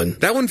liked that one.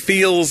 That one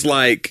feels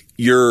like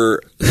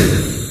you're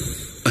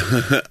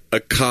a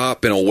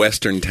cop in a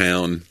western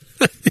town.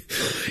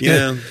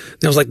 Yeah.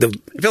 That was like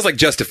It feels like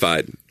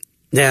Justified.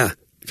 Yeah.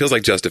 It feels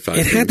like Justified.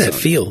 It had that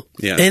feel.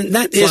 Yeah. And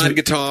that slide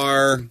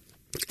guitar.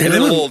 And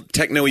then a little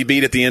techno-y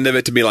beat at the end of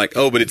it to be like,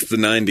 oh, but it's the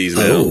 90s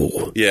now.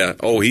 Oh. Yeah.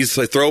 Oh, he's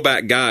a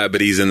throwback guy,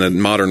 but he's in the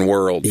modern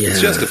world. Yeah.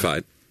 It's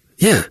Justified.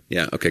 Yeah.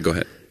 Yeah. Okay, go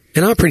ahead.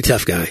 And I'm a pretty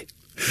tough guy.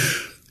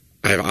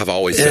 I've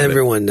always said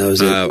Everyone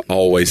knows it. I've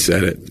always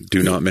said it.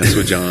 Do not mess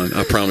with John.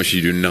 I promise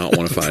you do not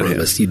want to fight him. I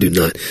promise you do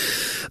not.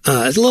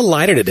 It's a little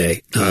lighter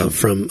today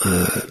from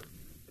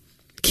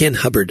Ken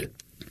Hubbard.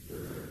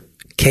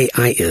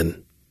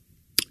 K-I-N.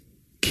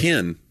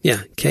 Ken?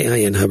 Yeah,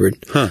 K-I-N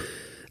Hubbard. Huh.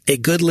 A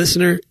good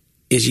listener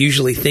is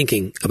usually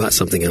thinking about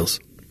something else.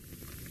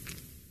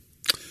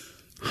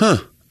 Huh.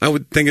 I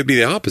would think it'd be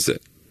the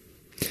opposite.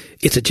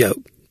 It's a joke.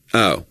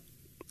 Oh.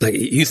 Like,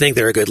 you think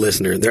they're a good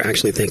listener, they're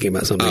actually thinking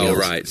about something else. Oh,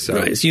 right. So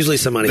right. It's usually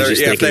somebody who's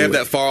just thinking. If they have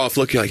that far off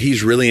look, you're like,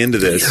 he's really into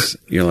this.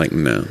 Yeah. You're like,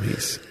 no.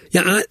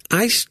 Yeah,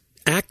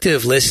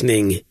 active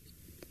listening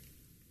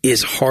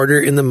is harder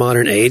in the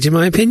modern age, in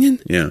my opinion.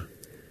 Yeah.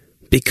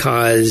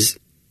 Because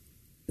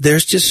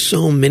there's just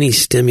so many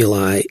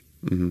stimuli.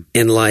 Mm-hmm.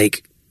 And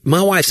like,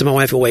 my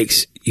wife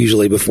awakes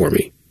usually before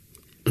me.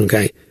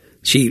 Okay?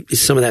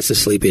 Some of that's the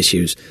sleep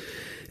issues.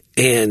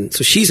 And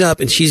so she's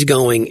up and she's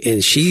going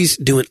and she's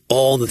doing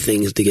all the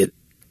things to get,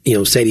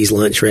 Sadie's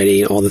lunch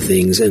ready and all the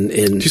things. And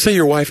did you say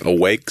your wife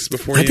awakes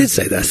before you? I did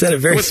say that. I said it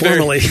very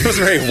formally. It was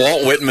very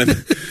Walt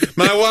Whitman.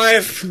 My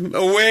wife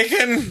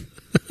awaken.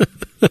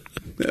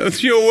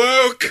 She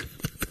awoke.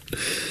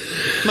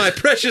 My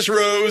precious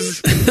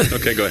Rose.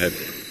 Okay, go ahead.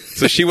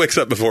 So she wakes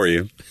up before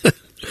you.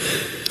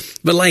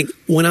 But like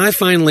when I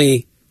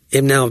finally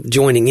am now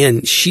joining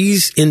in,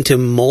 she's into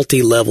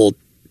multi-level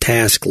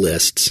task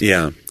lists.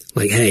 Yeah.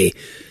 Like, hey,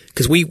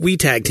 because we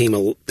tag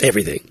team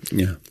everything.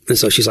 Yeah. And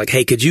so she's like,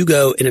 hey, could you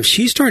go? And if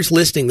she starts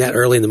listing that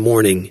early in the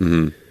morning,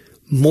 mm-hmm.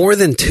 more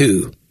than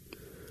 2,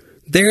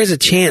 there is a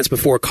chance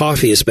before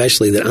coffee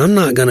especially that I'm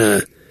not going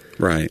to.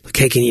 Right.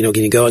 Okay, can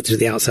you go out to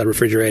the outside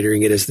refrigerator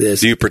and get us this?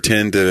 Do you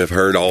pretend to have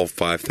heard all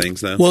 5 things,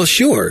 though? Well,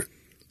 sure.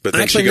 But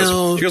then actually, she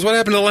goes, what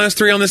happened to the last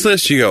 3 on this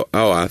list? You go,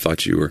 oh, I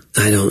thought you were.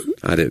 I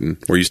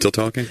didn't. Were you still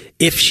talking?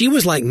 If she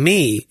was like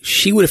me,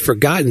 she would have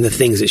forgotten the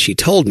things that she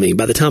told me.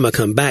 By the time I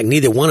come back,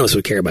 neither one of us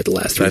would care about the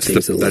last 3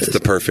 things on the list. That's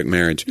the perfect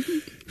marriage.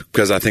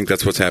 Because I think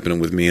that's what's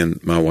happening with me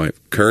and my wife.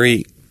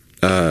 Curry,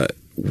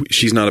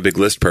 she's not a big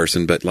list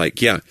person, but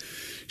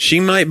she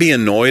might be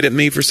annoyed at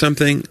me for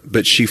something,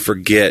 but she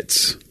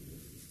forgets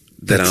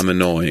that I'm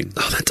annoying.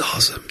 Oh, that's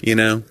awesome.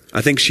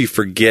 I think she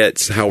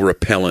forgets how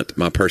repellent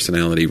my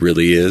personality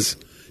really is,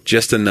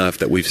 just enough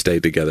that we've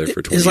stayed together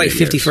for 20 years. It's like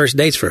 50 first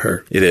dates for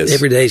her. It is.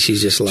 Every day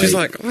she's just like... She's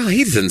like, well,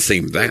 he doesn't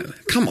seem that...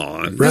 Come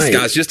on. Right. This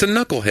guy's just a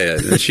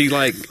knucklehead.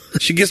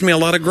 And she gives me a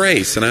lot of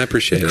grace, and I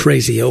appreciate it.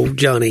 Crazy old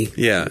Johnny.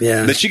 Yeah.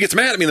 Yeah. Then she gets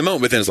mad at me in the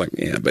moment, but then it's like,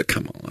 yeah, but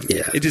come on.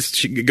 Yeah.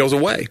 It goes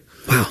away.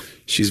 Wow.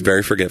 She's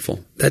very forgetful.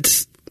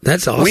 That's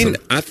awesome.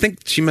 I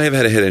think she may have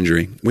had a head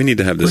injury. We need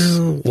to have this.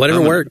 Well,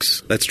 whatever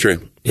works. That's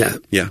true. Yeah.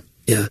 Yeah.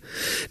 Yeah.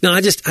 No,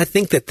 I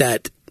think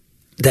that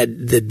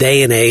the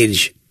day and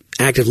age,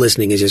 active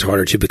listening is just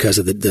harder too because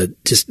of the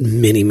just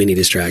many, many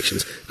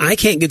distractions. I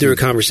can't get through a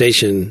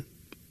conversation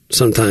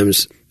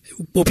sometimes.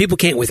 Well, people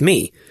can't with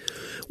me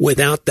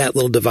without that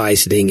little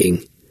device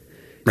dinging.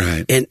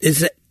 Right. And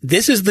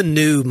this is the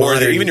new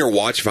modern... Or even your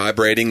watch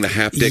vibrating, the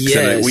haptics.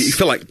 Yes. And you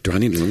feel like, do I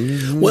need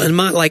to... Well,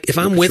 and if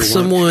I'm with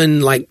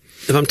someone, like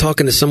if I'm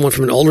talking to someone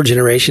from an older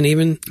generation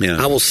even,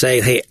 I will say,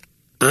 hey,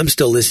 I'm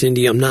still listening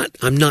to you. I'm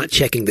not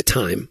checking the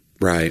time.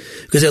 Right.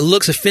 Because it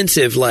looks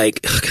offensive, like,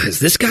 oh, God, is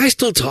this guy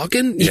still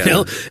talking? You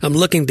know, I'm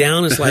looking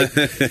down. It's like,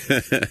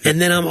 and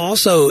then I'm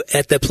also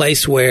at the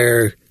place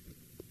where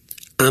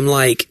I'm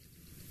like,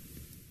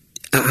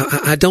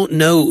 I don't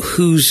know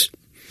whose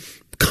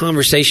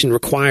conversation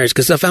requires.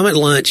 Because if I'm at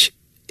lunch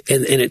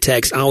and it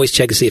texts, I always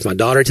check to see if my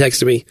daughter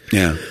texted me,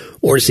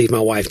 or to see if my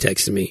wife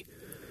texted me.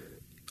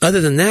 Other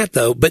than that,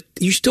 though, but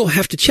you still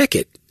have to check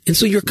it. And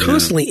so you're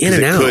constantly in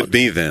and out. It could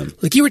be them.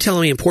 Like you were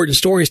telling me important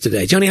stories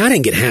today. Johnny, I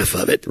didn't get half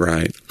of it.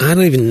 Right. I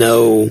don't even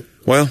know.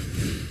 Well,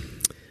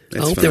 I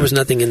hope there was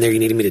nothing in there you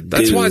needed me to do.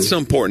 That's why it's so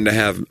important to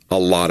have a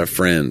lot of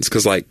friends.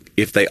 Because, like,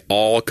 if they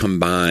all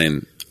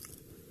combine,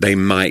 they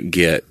might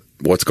get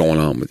what's going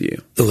on with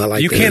you. Oh, I like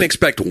that. You can't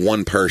expect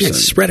one person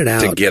spread it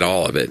out to get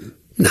all of it.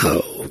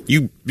 No.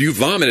 You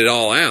vomit it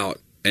all out,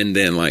 and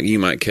then, like, you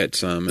might catch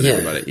some, and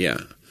everybody,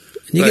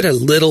 You get a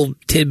little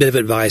tidbit of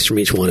advice from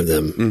each one of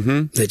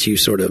them that you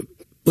sort of,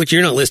 which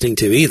you're not listening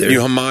to either. You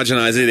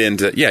homogenize it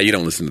into, you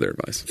don't listen to their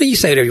advice. You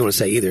say whatever you want to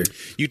say either.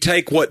 You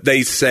take what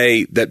they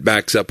say that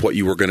backs up what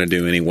you were going to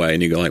do anyway,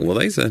 and you go like, well,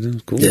 they said it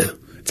was cool. Yeah.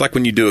 It's like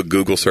when you do a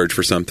Google search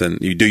for something,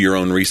 you do your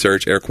own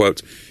research, air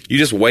quotes. You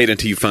just wait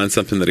until you find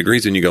something that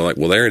agrees, and you go like,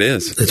 well, there it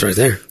is. That's right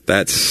there.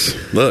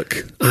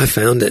 Look. I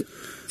found it.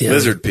 Yeah.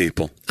 Lizard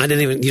people. You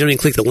don't even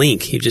click the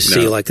link. You just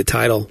see like the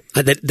title.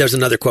 There's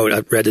another quote I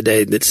read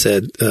today that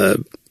said,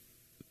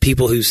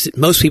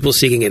 most people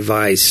seeking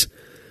advice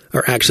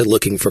are actually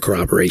looking for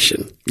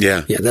corroboration.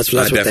 Yeah. Yeah, that's I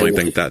what definitely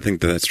they want. I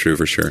think that's true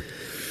for sure.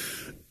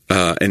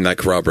 And that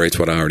corroborates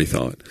what I already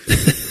thought.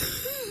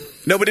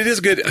 No, but it is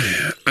good.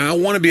 I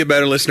want to be a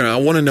better listener. I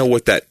want to know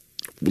what that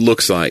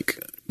looks like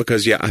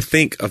because, I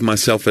think of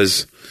myself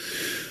as,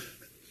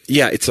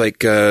 it's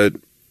like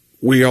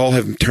we all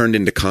have turned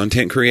into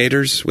content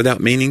creators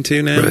without meaning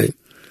to now.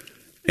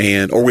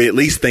 Right. Or we at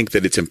least think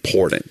that it's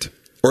important.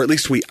 Or at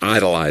least we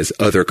idolize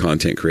other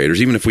content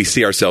creators. Even if we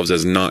see ourselves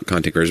as not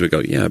content creators, we go,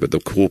 yeah, but the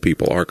cool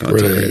people are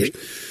content creators.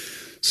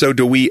 So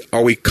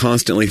are we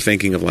constantly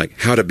thinking of like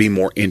how to be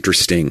more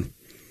interesting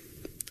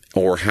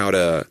or how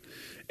to,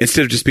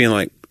 instead of just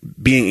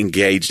being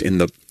engaged in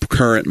the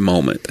current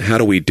moment, how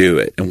do we do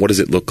it and what does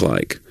it look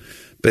like?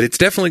 But it's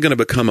definitely going to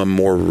become a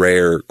more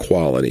rare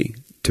quality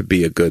to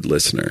be a good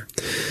listener.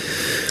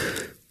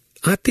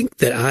 I think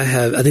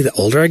the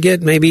older I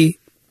get, maybe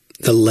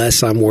the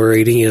less I'm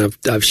worried.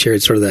 I've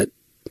shared sort of that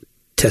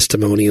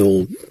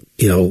testimonial,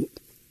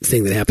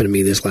 thing that happened to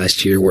me this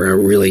last year where I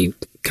really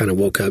kind of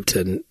woke up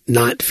to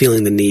not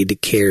feeling the need to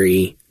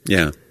carry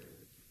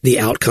the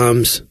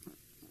outcomes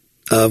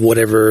of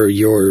whatever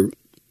your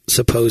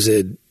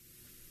supposed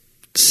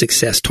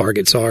success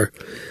targets are.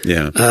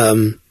 Yeah.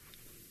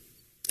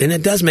 And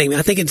it does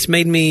I think it's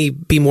made me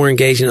be more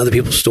engaged in other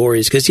people's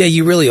stories because,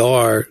 you really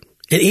are.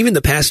 And even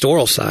the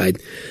pastoral side,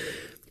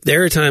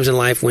 there are times in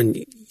life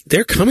when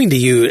they're coming to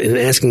you and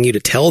asking you to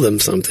tell them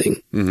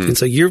something. Mm-hmm. And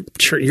so you're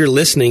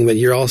listening, but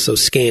you're also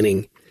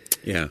scanning.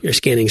 Yeah. You're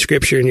scanning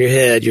scripture in your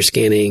head. You're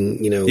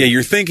scanning, Yeah,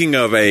 you're thinking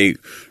of a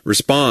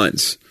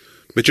response,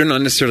 but you're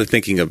not necessarily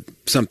thinking of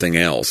something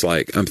else.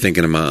 Like I'm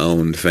thinking of my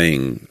own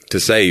thing to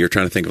say. You're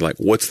trying to think of like,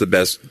 what's the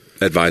best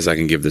advice I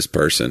can give this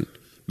person?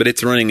 But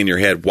it's running in your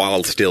head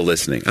while still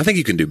listening. I think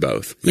you can do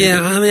both. Maybe.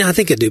 Yeah, I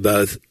think I do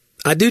both.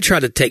 I do try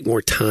to take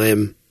more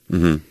time.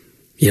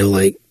 Mm-hmm.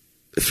 Like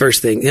the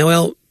first thing.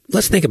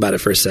 Let's think about it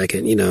for a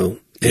second. And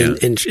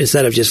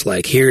instead of just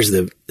like here's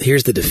the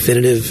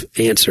definitive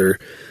answer,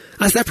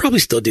 I probably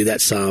still do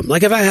that some.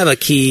 Like if I have a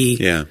key,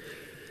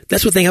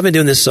 that's the thing. I've been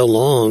doing this so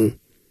long.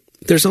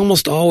 There's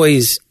almost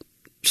always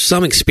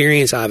some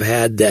experience I've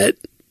had that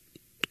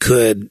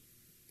could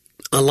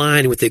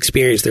align with the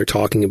experience they're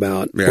talking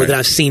about or that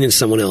I've seen in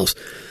someone else.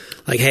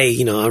 Like, hey,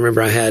 I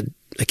remember I had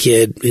a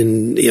kid back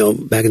in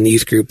the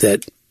youth group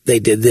that they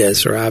did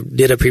this, or I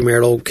did a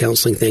premarital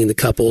counseling thing, the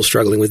couple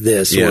struggling with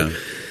this. Yeah.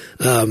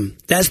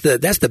 That's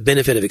the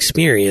benefit of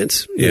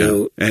experience.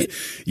 You know.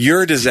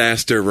 Your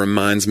disaster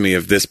reminds me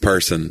of this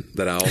person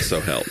that I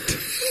also helped.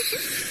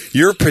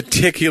 Your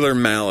particular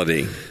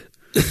malady,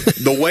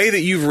 the way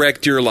that you've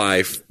wrecked your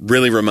life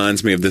really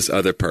reminds me of this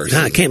other person.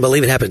 God, I can't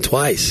believe it happened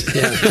twice.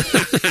 Yeah.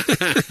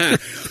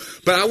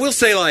 But I will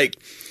say,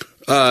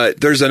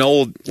 there's an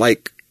old,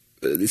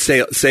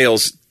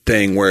 sales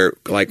thing where,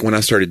 when I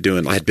started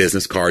doing, I had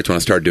business cards when I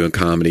started doing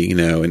comedy,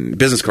 and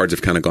business cards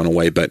have kind of gone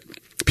away, but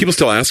people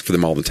still ask for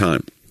them all the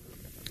time.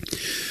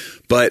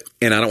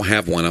 And I don't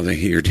have one. I think,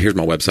 here's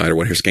my website,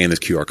 or here, scan this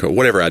QR code,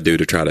 whatever I do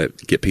to try to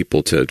get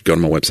people to go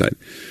to my website.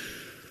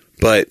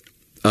 But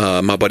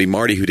my buddy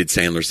Marty, who did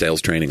Sandler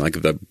sales training,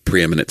 like the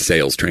preeminent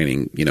sales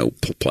training,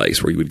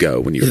 place where you would go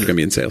when you were going to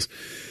be in sales,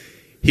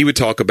 he would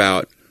talk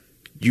about,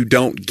 you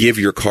don't give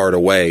your card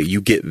away,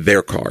 you get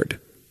their card.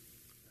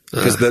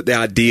 Because the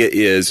idea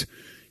is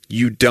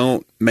you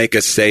don't make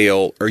a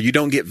sale, or you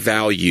don't get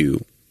value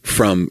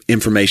from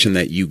information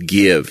that you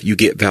give. You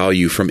get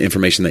value from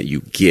information that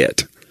you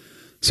get.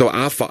 So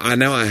I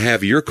now I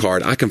have your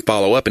card. I can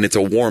follow up, and it's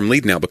a warm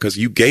lead now because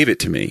you gave it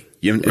to me.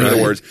 In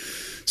other words,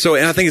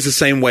 and I think it's the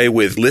same way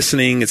with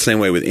listening. It's the same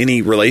way with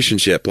any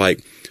relationship.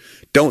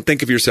 Don't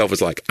think of yourself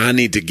as I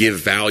need to give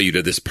value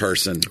to this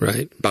person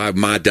by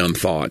my dumb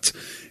thoughts.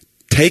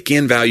 Take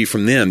in value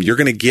from them. You're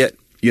going to get,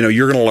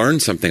 you're going to learn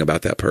something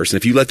about that person.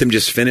 If you let them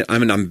just finish,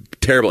 I'm a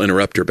terrible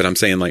interrupter, but I'm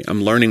saying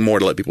I'm learning more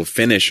to let people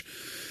finish.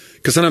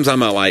 Because sometimes I'm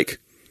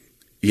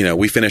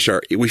we finish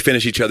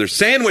each other's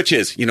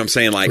sandwiches. I'm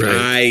saying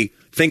I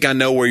think I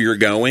know where you're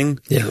going.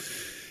 Yeah.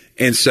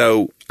 And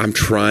so I'm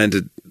trying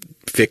to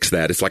fix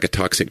that. It's like a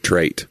toxic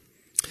trait,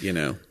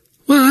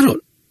 Well,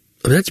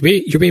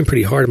 you're being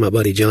pretty hard on my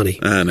buddy Johnny.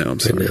 I know. I'm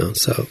sorry. Right now,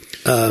 so,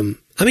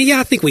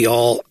 I think we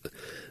all,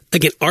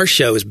 again, our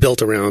show is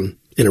built around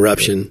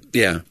interruption.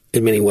 Yeah.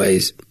 In many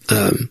ways.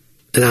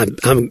 And I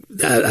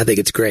think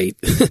it's great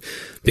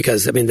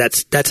because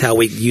that's how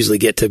we usually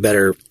get to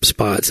better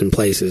spots and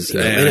places.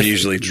 And I'm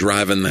usually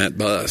driving that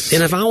bus.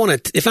 And if I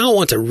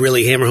want to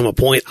really hammer home a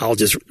point, I'll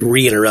just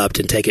re-interrupt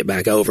and take it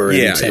back over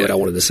and say what I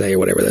wanted to say or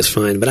whatever. That's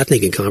fine. But I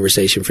think in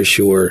conversation for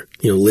sure,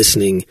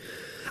 listening,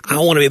 I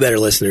want to be a better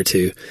listener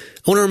too.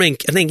 I want to remain.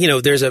 I think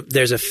there's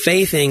a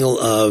faith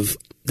angle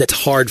that's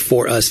hard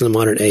for us in the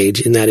modern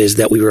age, and that is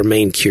that we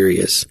remain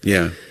curious.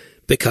 Yeah,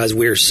 because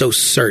we're so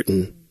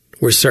certain.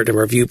 We're certain of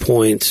our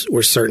viewpoints.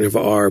 We're certain of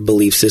our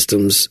belief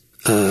systems,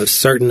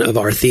 certain of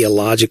our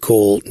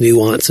theological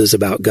nuances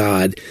about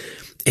God.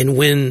 And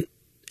when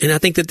And I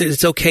think that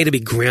it's okay to be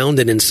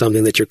grounded in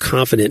something that you're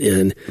confident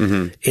in.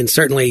 And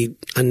certainly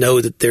I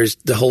know that there's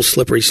the whole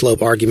slippery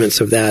slope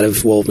arguments of that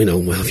of, well, if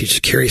you're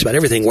just curious about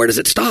everything, where does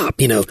it stop?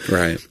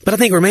 Right. But I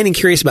think remaining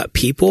curious about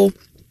people,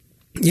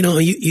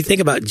 you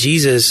think about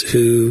Jesus,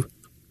 who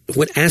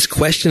would ask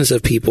questions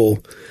of people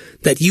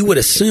that you would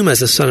assume as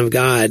the Son of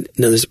God,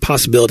 there's a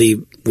possibility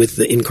with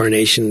the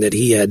incarnation that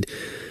he had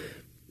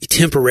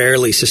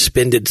temporarily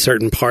suspended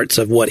certain parts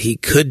of what he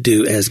could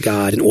do as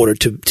God in order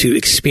to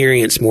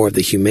experience more of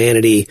the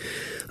humanity.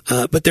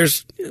 But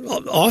there's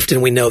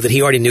often we know that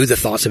he already knew the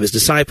thoughts of his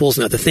disciples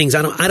and other things.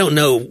 I don't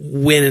know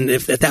when and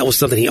if that was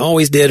something he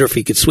always did, or if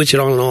he could switch it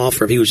on and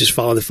off, or if he was just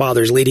following the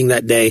Father's leading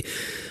that day.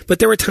 But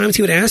there were times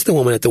he would ask the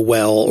woman at the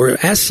well, or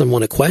ask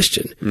someone a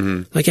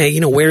question, like, "Hey,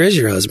 where is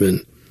your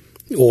husband?"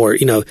 Or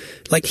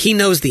like he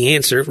knows the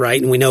answer,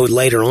 right? And we know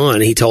later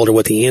on he told her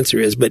what the answer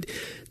is, but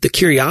the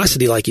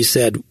curiosity, like you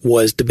said,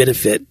 was to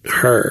benefit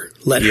her.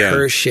 Let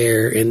her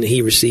share, and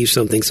he received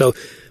something. So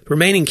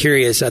remaining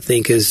curious, I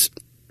think, is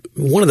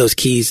one of those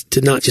keys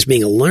to not just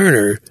being a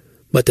learner,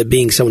 but to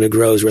being someone who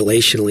grows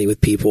relationally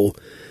with people,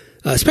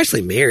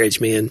 especially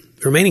marriage, man.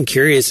 Remaining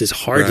curious is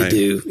hard to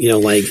do.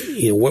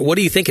 What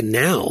are you thinking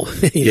now?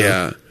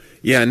 Yeah.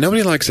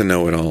 Nobody likes to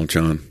know it all,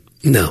 John.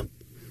 No.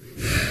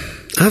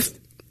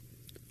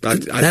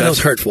 That was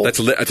hurtful. That's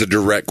a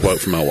direct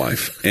quote from my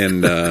wife,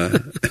 and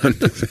I'm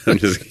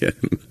just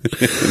kidding.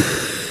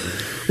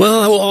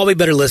 Well, we'll all be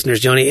better listeners,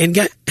 Johnny. And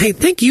hey,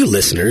 thank you,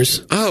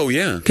 listeners. Oh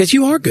yeah, because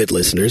you are good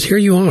listeners. Here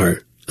you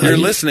are. You're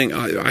listening.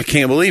 I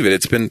can't believe it.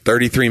 It's been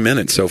 33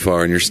 minutes so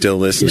far, and you're still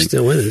listening. You're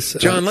still with us,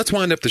 John. Let's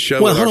wind up the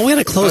show. Well, hold on. We had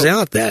to close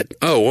out that.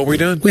 Oh, what were we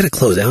doing? We had to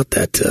close out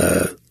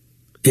that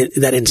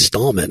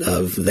installment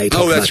of they.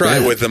 Talk that's about right.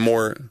 that. With the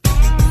more.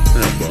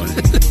 Oh boy.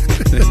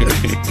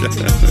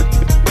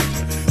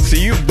 So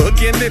you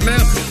bookend it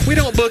now? We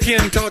don't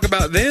bookend talk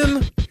about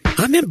them.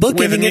 I've been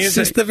bookending it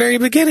since the very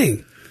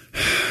beginning.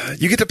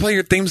 You get to play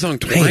your theme song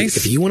twice. Hey,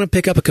 if you want to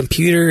pick up a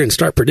computer and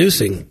start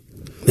producing,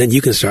 then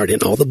you can start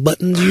hitting all the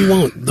buttons you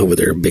want over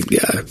there, big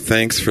guy.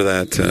 Thanks for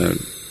that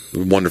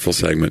wonderful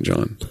segment,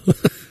 John.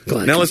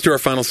 Now let's do our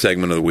final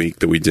segment of the week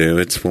that we do.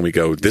 It's when we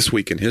go This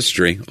Week in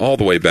History, all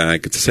the way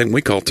back. It's a segment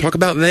we call Talk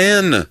About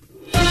Then.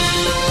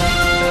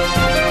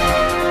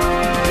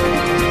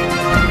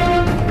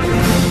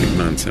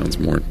 Sounds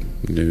more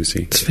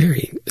newsy. It's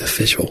very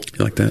official.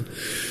 You like that?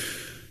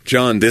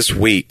 John, this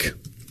week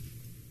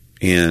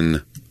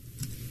in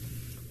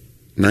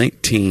Sound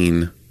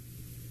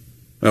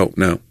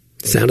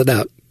it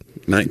out.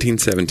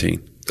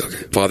 1917. Okay.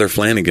 Father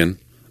Flanagan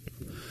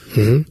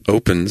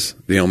opens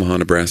the Omaha,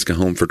 Nebraska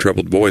home for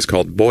troubled boys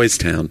called Boys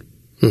Town.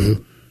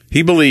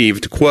 He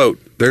believed, quote,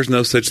 "There's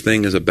no such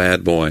thing as a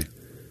bad boy."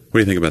 What do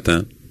you think about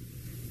that?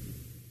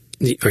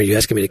 Are you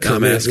asking me to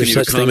comment? I'm asking you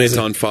to comment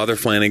on Father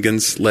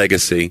Flanagan's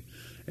legacy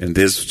and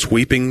his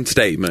sweeping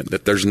statement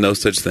that there's no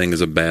such thing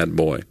as a bad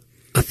boy.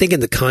 I think in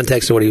the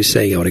context of what he was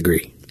saying, I would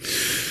agree.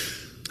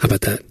 How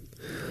about that?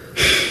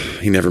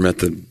 He never met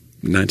the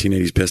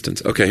 1980s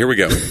Pistons. Okay, here we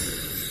go.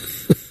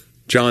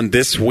 John,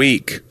 this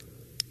week,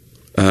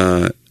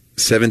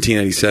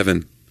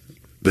 1787,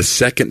 the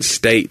second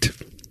state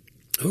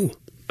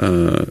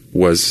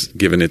was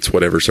given its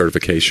whatever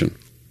certification.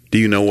 Do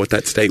you know what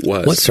that state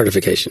was? What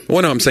certification?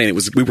 Well, no, I'm saying it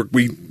was.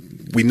 We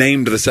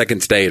named the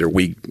second state, or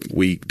we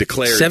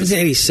declared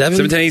 1787.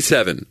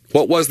 1787.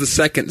 What was the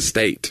second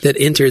state that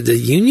entered the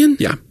Union?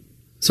 Yeah.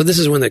 So this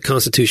is when the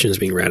Constitution is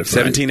being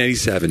ratified.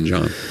 1787,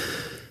 John.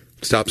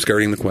 Stop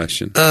skirting the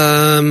question.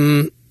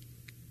 I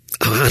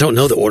don't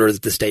know the order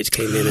that the states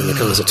came in the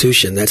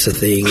Constitution. That's the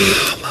thing.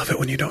 I love it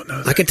when you don't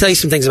know that. I can tell you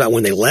some things about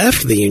when they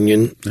left the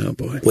Union. Oh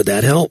boy, would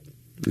that help?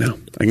 No,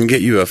 I can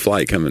get you a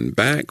flight coming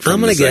back from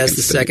I'm going to guess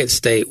the second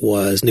state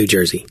was New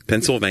Jersey.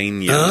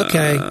 Pennsylvania.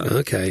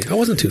 Okay. I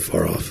wasn't too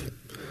far off.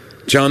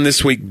 John,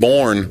 this week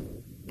born,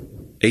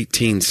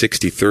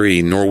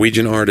 1863,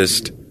 Norwegian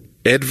artist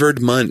Edvard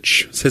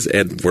Munch. It says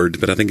Edward,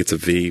 but I think it's a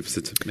V. Was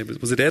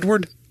it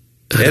Edward?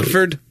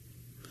 Edvard?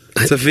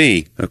 It's a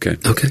V. Okay.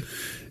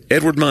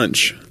 Edvard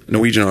Munch,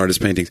 Norwegian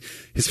artist, paintings.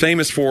 He's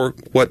famous for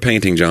what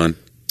painting, John?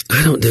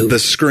 I don't know. The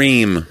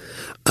Scream.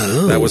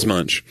 Oh. That was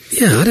Munch.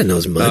 Yeah, I didn't know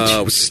as much.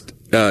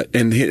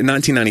 In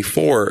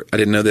 1994, I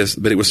didn't know this,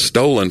 but it was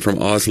stolen from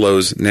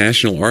Oslo's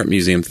National Art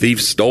Museum.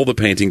 Thieves stole the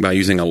painting by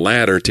using a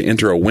ladder to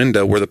enter a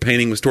window where the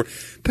painting was stored.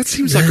 That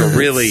seems like a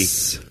really...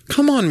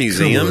 Come on,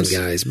 museums.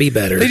 Come on, guys. Be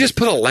better. They just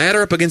put a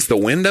ladder up against the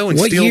window and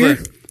steal year?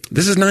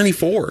 This is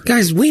 94.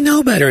 Guys, we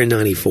know better in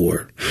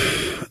 94.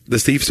 The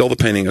thief stole the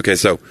painting. Okay,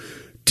 so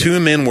 2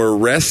 men were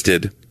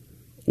arrested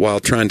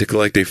while trying to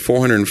collect a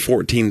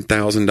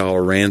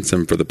 $414,000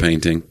 ransom for the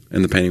painting.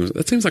 And the painting was...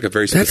 That seems like a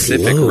very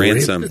specific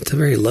ransom. It's a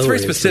very low It's a very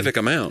ransom. specific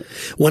amount.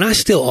 When I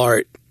steal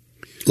art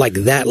like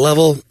that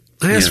level,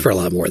 I ask for a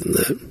lot more than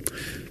that.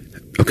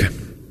 Okay.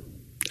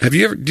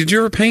 Did you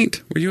ever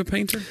paint? Were you a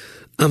painter?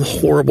 I'm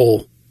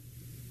horrible.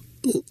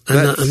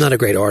 I'm not a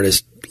great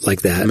artist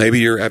like that. Maybe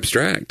you're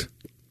abstract.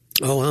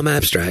 Oh, I'm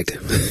abstract.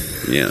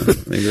 Yeah.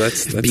 Maybe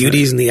that's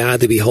Beauty's in the eye of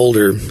the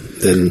beholder.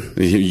 then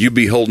you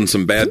be holding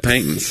some bad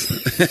paintings.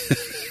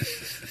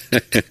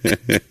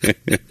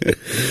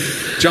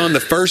 John, the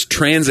first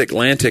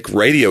transatlantic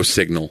radio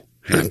signal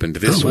happened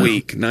this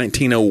week,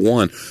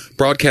 1901.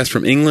 Broadcast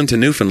from England to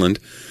Newfoundland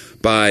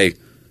by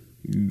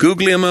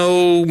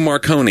Guglielmo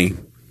Marconi.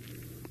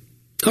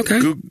 Okay.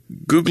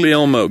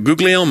 Guglielmo.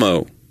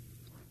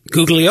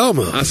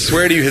 I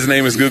swear to you, his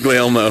name is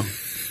Guglielmo.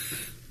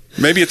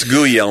 Maybe it's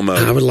Guglielmo.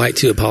 I would like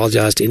to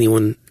apologize to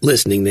anyone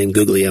listening named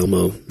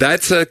Guglielmo.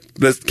 That's the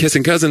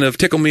kissing cousin of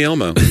Tickle Me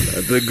Elmo.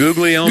 The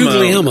Guglielmo.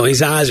 Guglielmo.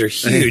 His eyes are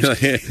huge.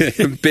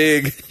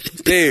 big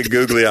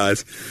googly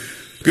eyes.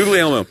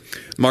 Guglielmo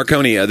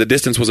Marconi. The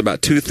distance was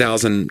about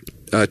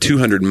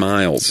 2,200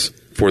 miles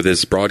for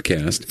this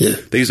broadcast. Yeah.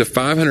 They used a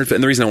 500 feet,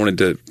 and the reason I wanted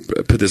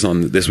to put this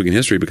on This Week in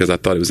History because I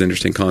thought it was an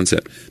interesting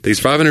concept. They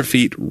used 500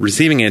 feet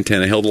receiving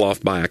antenna held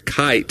aloft by a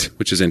kite,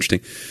 which is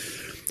interesting.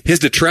 His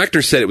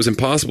detractors said it was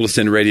impossible to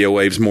send radio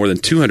waves more than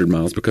 200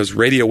 miles because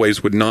radio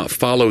waves would not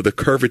follow the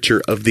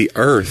curvature of the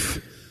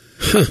Earth.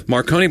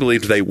 Marconi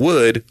believed they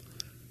would.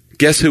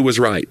 Guess who was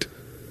right?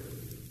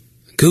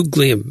 What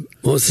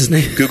was his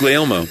name?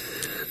 Guglielmo.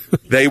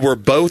 They were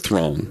both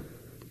wrong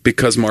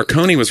because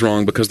Marconi was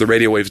wrong because the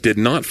radio waves did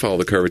not follow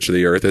the curvature of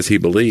the Earth as he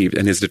believed,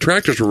 and his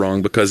detractors were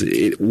wrong because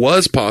it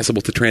was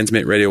possible to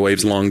transmit radio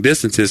waves long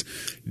distances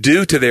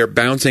due to their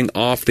bouncing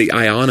off the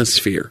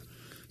ionosphere.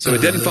 So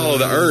it doesn't follow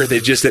the Earth.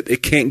 It's just that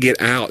it can't get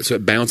out, so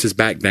it bounces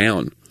back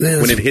down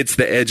when it hits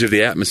the edge of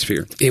the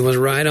atmosphere. It was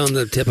right on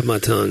the tip of my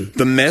tongue.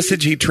 The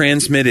message he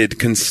transmitted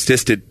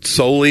consisted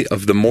solely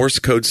of the Morse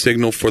code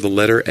signal for the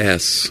letter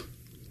S.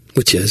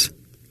 Which is?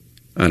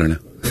 I don't know.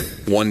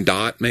 One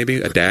dot,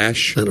 maybe? A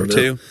dash I don't know.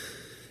 Two?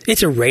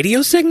 It's a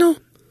radio signal?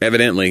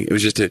 Evidently. It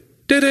was just a...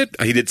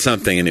 He did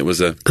something, and it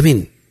was a... I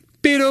mean...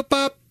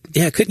 Beep-pop.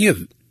 Yeah, couldn't you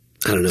have...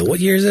 I don't know. What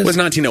year is this? It was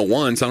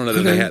 1901, so I don't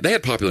know that they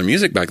had popular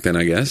music back then,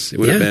 I guess. It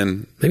would have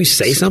been... Maybe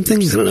say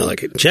something? I don't know,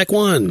 like check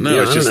one.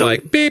 No, it's just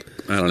like beep.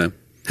 I don't know.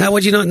 How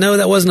would you not know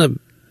that wasn't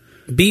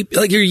a beep?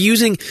 Like you're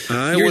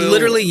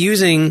literally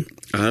using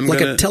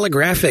a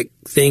telegraphic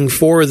thing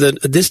for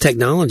this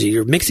technology.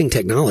 You're mixing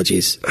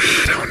technologies.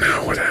 I don't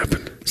know what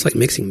happened. It's like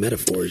mixing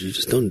metaphors. You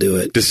just don't do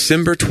it.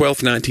 December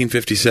 12th,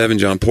 1957,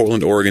 John,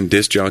 Portland, Oregon,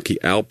 disc jockey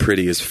Al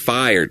Pretty is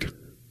fired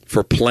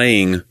for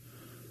playing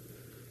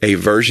a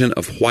version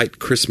of White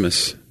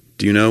Christmas.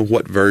 Do you know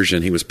what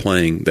version he was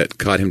playing that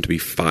caught him to be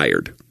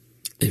fired?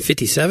 In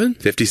 57?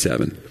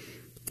 57.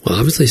 Well,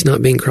 obviously it's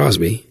not Bing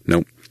Crosby.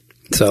 Nope.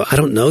 So I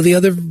don't know the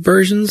other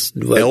versions.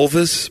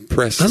 Elvis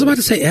Presley. I was about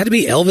to say it had to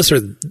be Elvis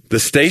or... The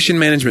station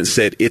management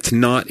said it's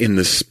not in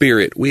the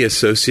spirit we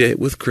associate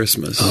with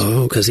Christmas.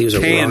 Oh, because he was a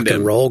rock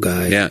and roll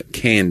guy. Yeah,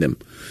 canned him.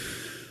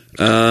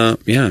 So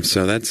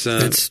that's...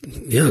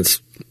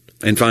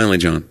 And finally,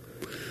 John,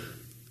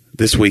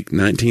 this week,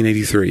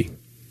 1983...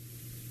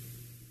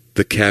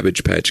 The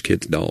Cabbage Patch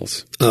Kids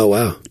dolls. Oh,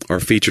 wow. Are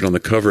featured on the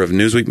cover of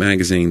Newsweek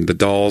magazine. The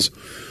dolls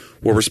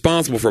were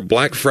responsible for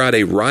Black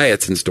Friday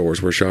riots in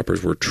stores where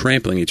shoppers were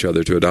trampling each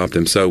other to adopt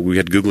them. So we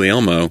had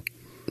Guglielmo.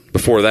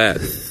 Before that,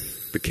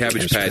 the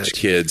Cabbage Patch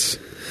Kids.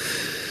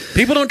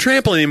 People don't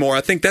trample anymore.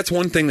 I think that's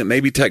one thing that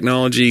maybe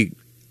technology,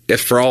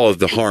 for all of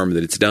the harm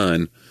that it's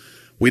done,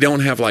 we don't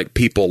have like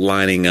people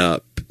lining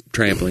up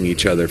trampling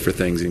each other for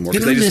things anymore.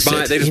 Because they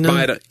just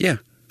buy it. Yeah.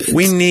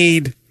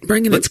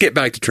 Let's get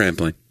back to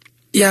trampling.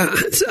 Yeah,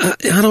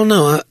 I don't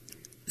know.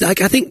 I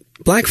think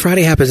Black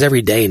Friday happens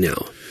every day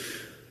now.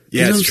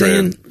 Yeah, you know it's true.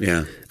 Saying?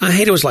 Yeah, I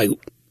hate it was like,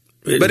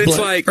 but it's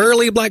like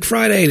early Black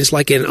Friday, and it's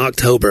like in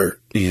October.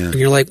 Yeah, and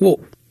you're like,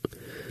 well,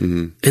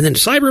 and then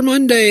Cyber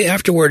Monday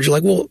afterwards. You're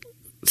like, well,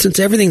 since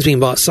everything's being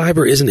bought,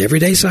 Cyber isn't every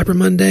day Cyber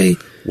Monday.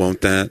 Won't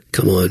that?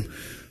 Come on.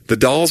 The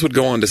dolls would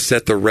go on to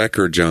set the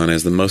record, John,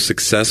 as the most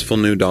successful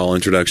new doll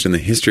introduction in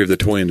the history of the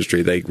toy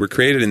industry. They were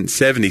created in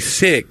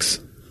 '76,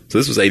 so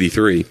this was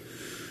 '83.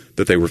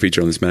 That they were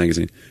featured on this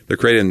magazine. They're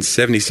created in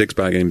 '76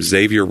 by a guy named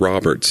Xavier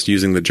Roberts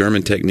using the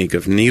German technique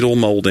of needle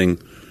molding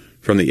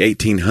from the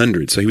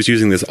 1800s. So he was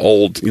using this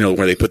old,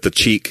 where they put the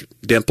cheek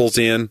dimples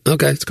in.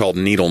 Okay. It's called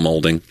needle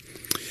molding.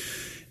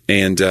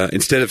 And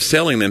instead of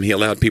selling them, he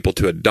allowed people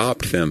to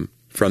adopt them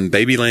from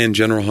Babyland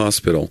General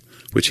Hospital,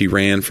 which he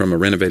ran from a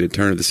renovated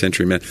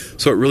turn-of-the-century man.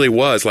 So it really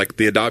was like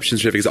the adoption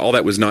certificates, all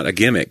that was not a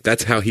gimmick.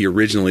 That's how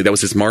that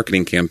was his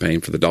marketing campaign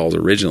for the dolls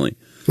originally.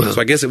 Wow.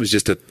 So I guess it was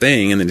just a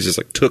thing, and then it just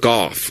like took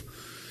off.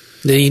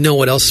 Then you know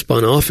what else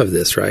spun off of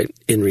this, right?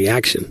 In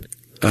reaction,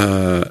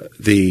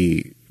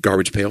 the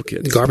Garbage Pail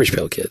Kids. The Garbage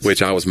Pail Kids,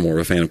 which I was more of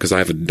a fan of because I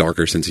have a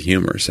darker sense of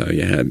humor. So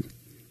yeah.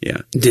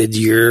 Did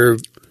your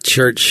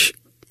church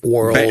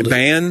world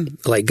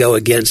go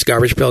against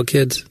Garbage Pail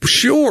Kids?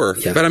 Sure,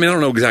 yeah. But I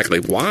don't know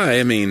exactly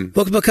why.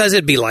 Well, because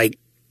it'd be like,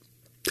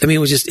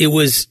 it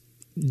was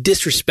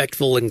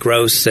disrespectful and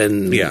gross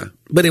and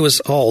but it was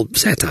all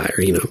satire,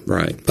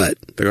 right? But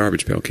the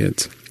Garbage Pail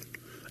Kids,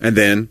 and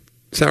then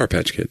Sour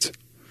Patch Kids.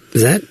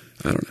 Is that?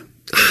 I don't know.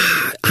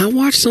 I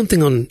watched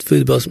something on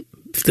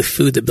the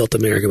Food That Built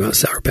America about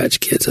Sour Patch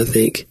Kids. I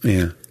think.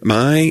 Yeah,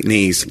 my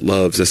niece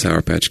loves a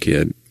Sour Patch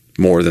Kid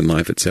more than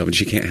life itself, and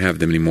she can't have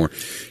them anymore.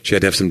 She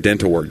had to have some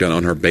dental work done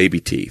on her baby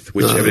teeth,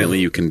 which evidently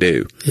you can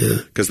do.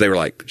 Because they were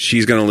like,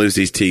 she's going to lose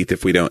these teeth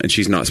if we don't, and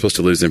she's not supposed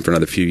to lose them for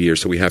another few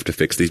years, so we have to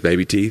fix these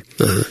baby teeth.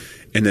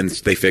 And then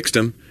they fixed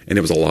them, and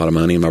it was a lot of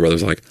money, and my brother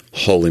was like,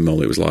 holy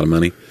moly, it was a lot of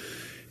money.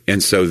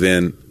 And so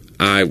then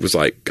I was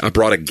like, I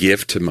brought a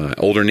gift to my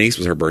older niece. It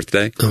was her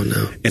birthday. Oh,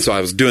 no. And so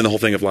I was doing the whole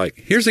thing of like,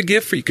 here's a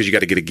gift for you, because you got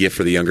to get a gift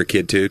for the younger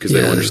kid too, because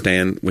they don't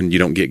understand when you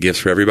don't get gifts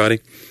for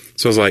everybody.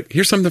 So I was like,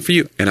 here's something for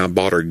you. And I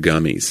bought her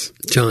gummies.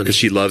 Johnny. Because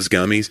she loves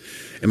gummies.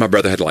 And my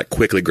brother had to like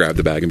quickly grab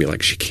the bag and be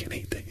like, she can't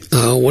eat these.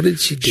 Oh, what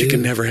did she do? She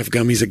can never have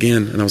gummies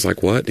again. And I was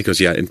like, what? And he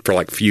goes, yeah. And for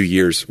like a few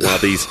years while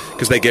these,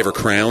 because they gave her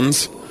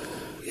crowns,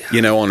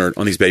 you know,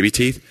 on these baby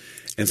teeth.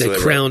 And they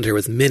crowned her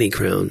with many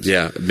crowns.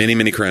 Yeah,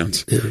 many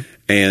crowns. Yeah.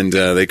 And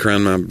they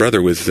crowned my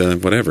brother with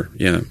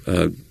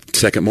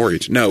second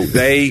mortgage. No,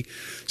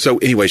 so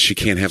anyway, she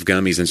can't have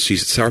gummies, and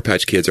Sour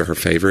Patch Kids are her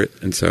favorite,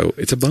 and so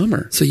it's a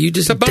bummer. So you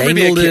just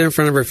dangled it in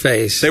front of her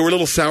face. They were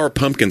little sour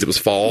pumpkins. It was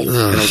fall, and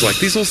I was like,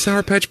 these little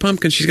Sour Patch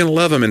Pumpkins, she's going to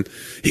love them. And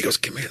he goes,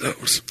 give me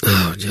those.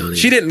 Oh, Johnny.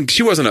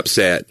 She wasn't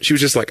upset. She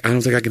was just like, I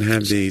don't think I can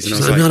have these. And I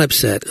was I'm like, not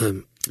upset.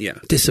 I'm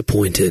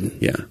disappointed.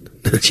 Yeah.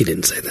 She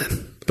didn't say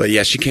that. But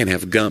yeah, she can't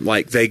have gum.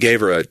 Like, they gave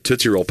her a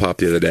Tootsie Roll Pop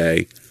the other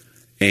day,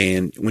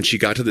 and when she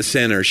got to the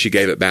center, she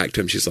gave it back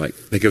to him. She's like,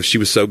 she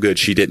was so good,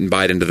 she didn't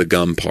bite into the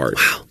gum part.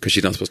 Wow. Because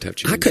she's not supposed to have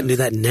chewing I couldn't do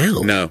that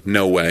now.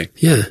 No way.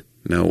 Yeah.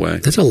 No way.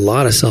 That's a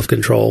lot of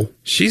self-control.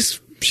 She's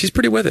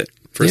pretty with it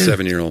for a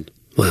 7-year-old.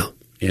 Wow.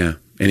 Yeah.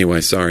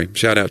 Anyway, sorry.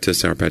 Shout out to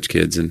Sour Patch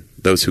Kids and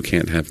those who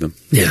can't have them.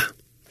 Yeah.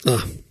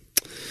 Oh.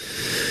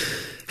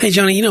 Hey,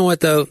 Johnny, you know what,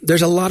 though?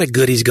 There's a lot of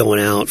goodies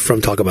going out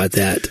from Talk About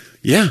That.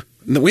 Yeah.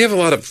 We have a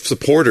lot of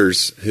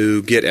supporters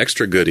who get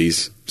extra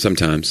goodies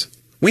sometimes.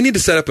 We need to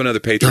set up another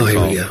Patreon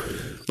call. Here we go.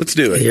 Let's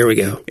do it. Here we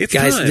go. It's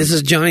Guys, time. This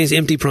is Johnny's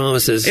empty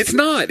promises. It's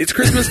not. It's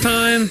Christmas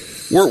time.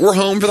 We're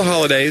home for the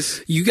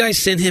holidays. You guys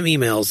send him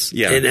emails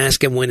and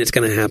ask him when it's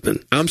going to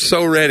happen. I'm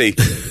so ready.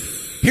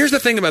 Here's the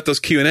thing about those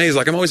Q&As.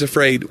 Like, I'm always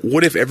afraid,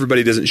 what if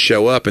everybody doesn't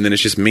show up and then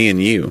it's just me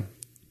and you?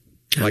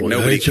 Like,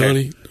 nobody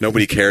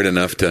cared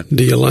enough to...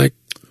 Do you like...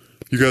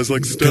 You guys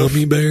like stuff?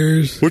 Gummy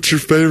bears? What's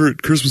your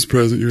favorite Christmas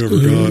present you ever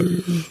got?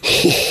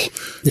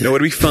 You know,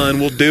 it'd be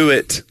fun. We'll do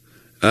it.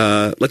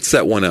 Let's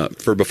set one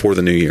up for before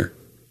the new year.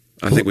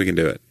 I think we can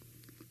do it.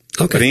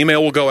 Okay. An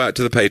email will go out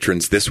to the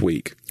patrons this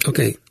week.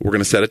 Okay. We're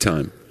going to set a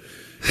time.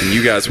 And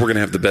you guys, we're going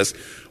to have the best.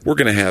 We're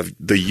going to have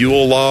the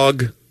Yule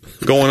log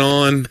going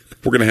on.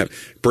 We're going to have,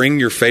 bring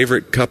your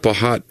favorite cup of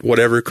hot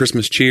whatever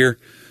Christmas cheer.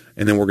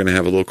 And then we're going to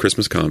have a little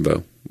Christmas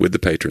convo with the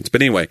patrons.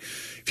 But anyway,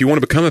 if you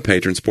want to become a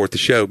patron, support the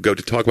show, go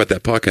to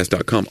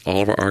talkaboutthatpodcast.com.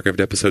 All of our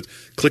archived episodes.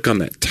 Click on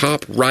that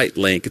top right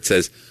link. It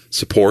says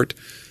support.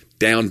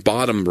 Down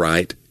bottom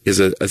right is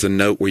a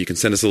note where you can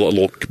send us a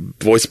little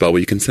voice bubble.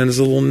 You can send us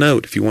a little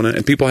note if you want to.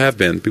 And people have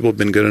been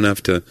good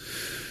enough to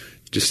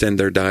just send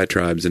their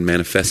diatribes and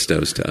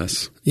manifestos to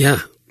us. Yeah.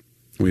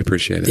 We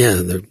appreciate it. Yeah,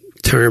 the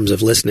terms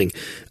of listening.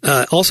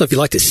 Also, if you'd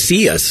like to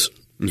see us,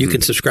 you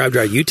can subscribe to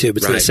our YouTube.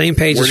 It's on the same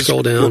page.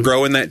 Scroll down. We're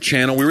growing that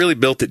channel. We really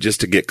built it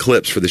just to get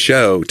clips for the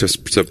show,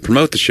 to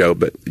promote the show,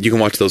 but you can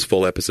watch those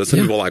full episodes.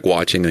 Some people like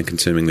watching and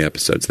consuming the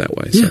episodes that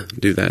way. So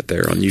do that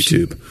there on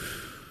YouTube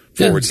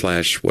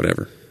 /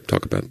 whatever.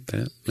 Talk about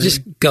that. Maybe.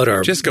 Just go to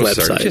our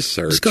website. Just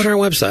search. Just go to our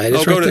website.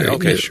 It's right there.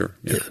 Okay, sure.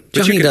 Yeah.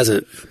 Johnny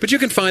doesn't. But you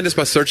can find us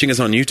by searching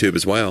us on YouTube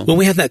as well. When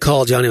we have that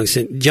call, Johnny will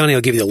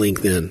give you the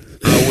link then.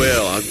 I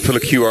will. I'll put a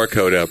QR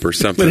code up or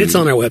something. But it's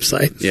on our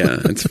website. Yeah,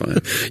 it's fine.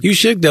 You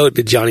should go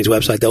to Johnny's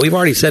website, though. We've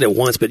already said it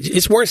once, but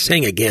it's worth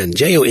saying again.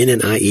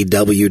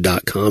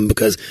 JONNIEW.com,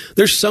 because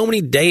there's so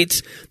many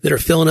dates that are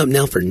filling up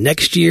now for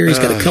next year. He's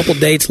got a couple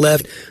dates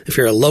left. If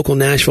you're a local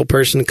Nashville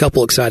person, a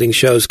couple exciting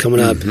shows coming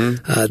up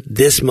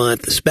this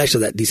month,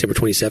 especially that December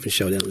 27th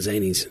show down at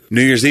Zany's.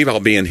 New Year's Eve,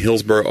 I'll be in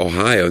Hillsboro,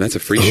 Ohio. That's a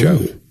free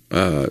show.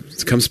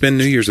 Come spend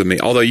New Year's with me.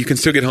 Although you can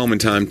still get home in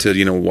time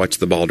to, watch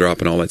the ball drop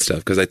and all that stuff,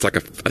 because it's I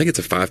think it's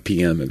a 5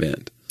 p.m.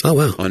 event. Oh,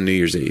 wow. On New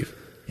Year's Eve.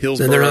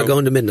 Hillsboro. And they're not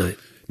going to midnight.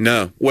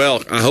 No.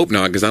 Well, I hope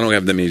not, because I don't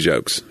have that many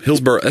jokes.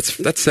 Hillsboro,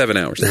 that's 7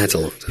 hours. That's a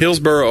long time.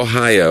 Hillsboro,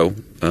 Ohio.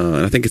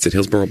 And I think it's at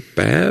Hillsboro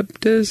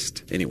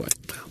Baptist. Anyway.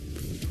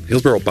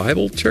 Hillsboro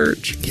Bible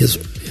Church.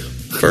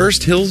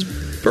 First Hillsboro.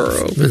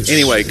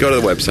 Anyway, go to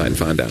the website and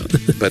find out.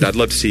 But I'd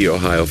love to see you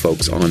Ohio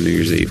folks on New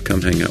Year's Eve.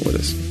 Come hang out with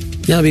us.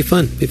 Yeah, it'll be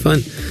fun.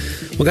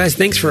 Well, guys,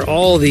 thanks for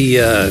all the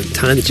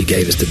time that you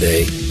gave us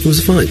today. It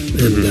was fun.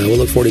 And we'll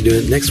look forward to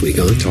doing it next week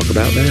on Talk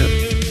About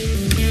That.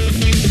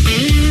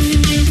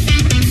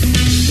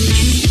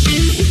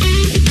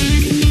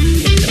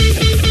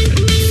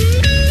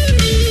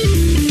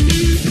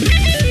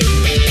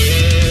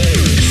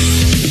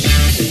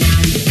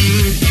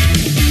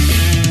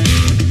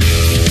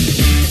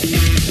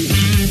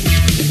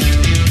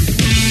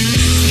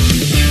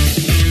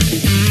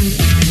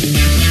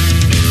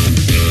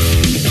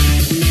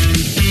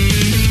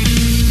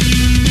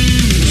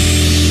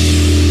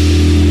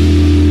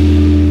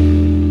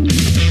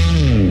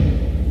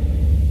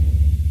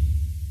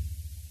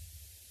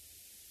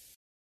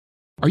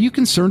 Are you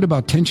concerned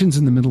about tensions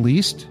in the Middle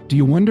East? Do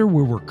you wonder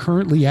where we're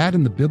currently at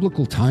in the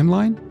biblical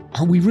timeline?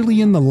 Are we really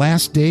in the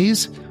last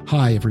days?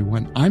 Hi,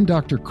 everyone. I'm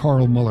Dr.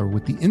 Carl Muller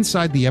with the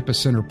Inside the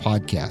Epicenter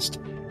podcast.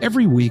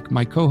 Every week,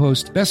 my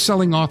co-host,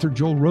 best-selling author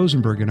Joel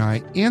Rosenberg and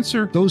I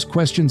answer those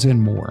questions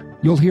and more.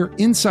 You'll hear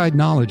inside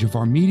knowledge of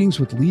our meetings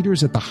with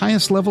leaders at the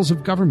highest levels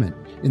of government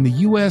in the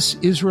U.S.,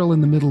 Israel,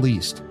 and the Middle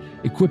East,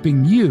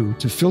 equipping you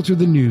to filter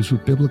the news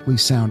with biblically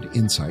sound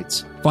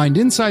insights. Find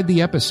Inside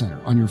the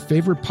Epicenter on your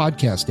favorite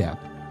podcast app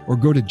or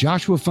go to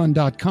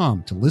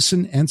joshuafund.com to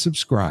listen and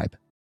subscribe.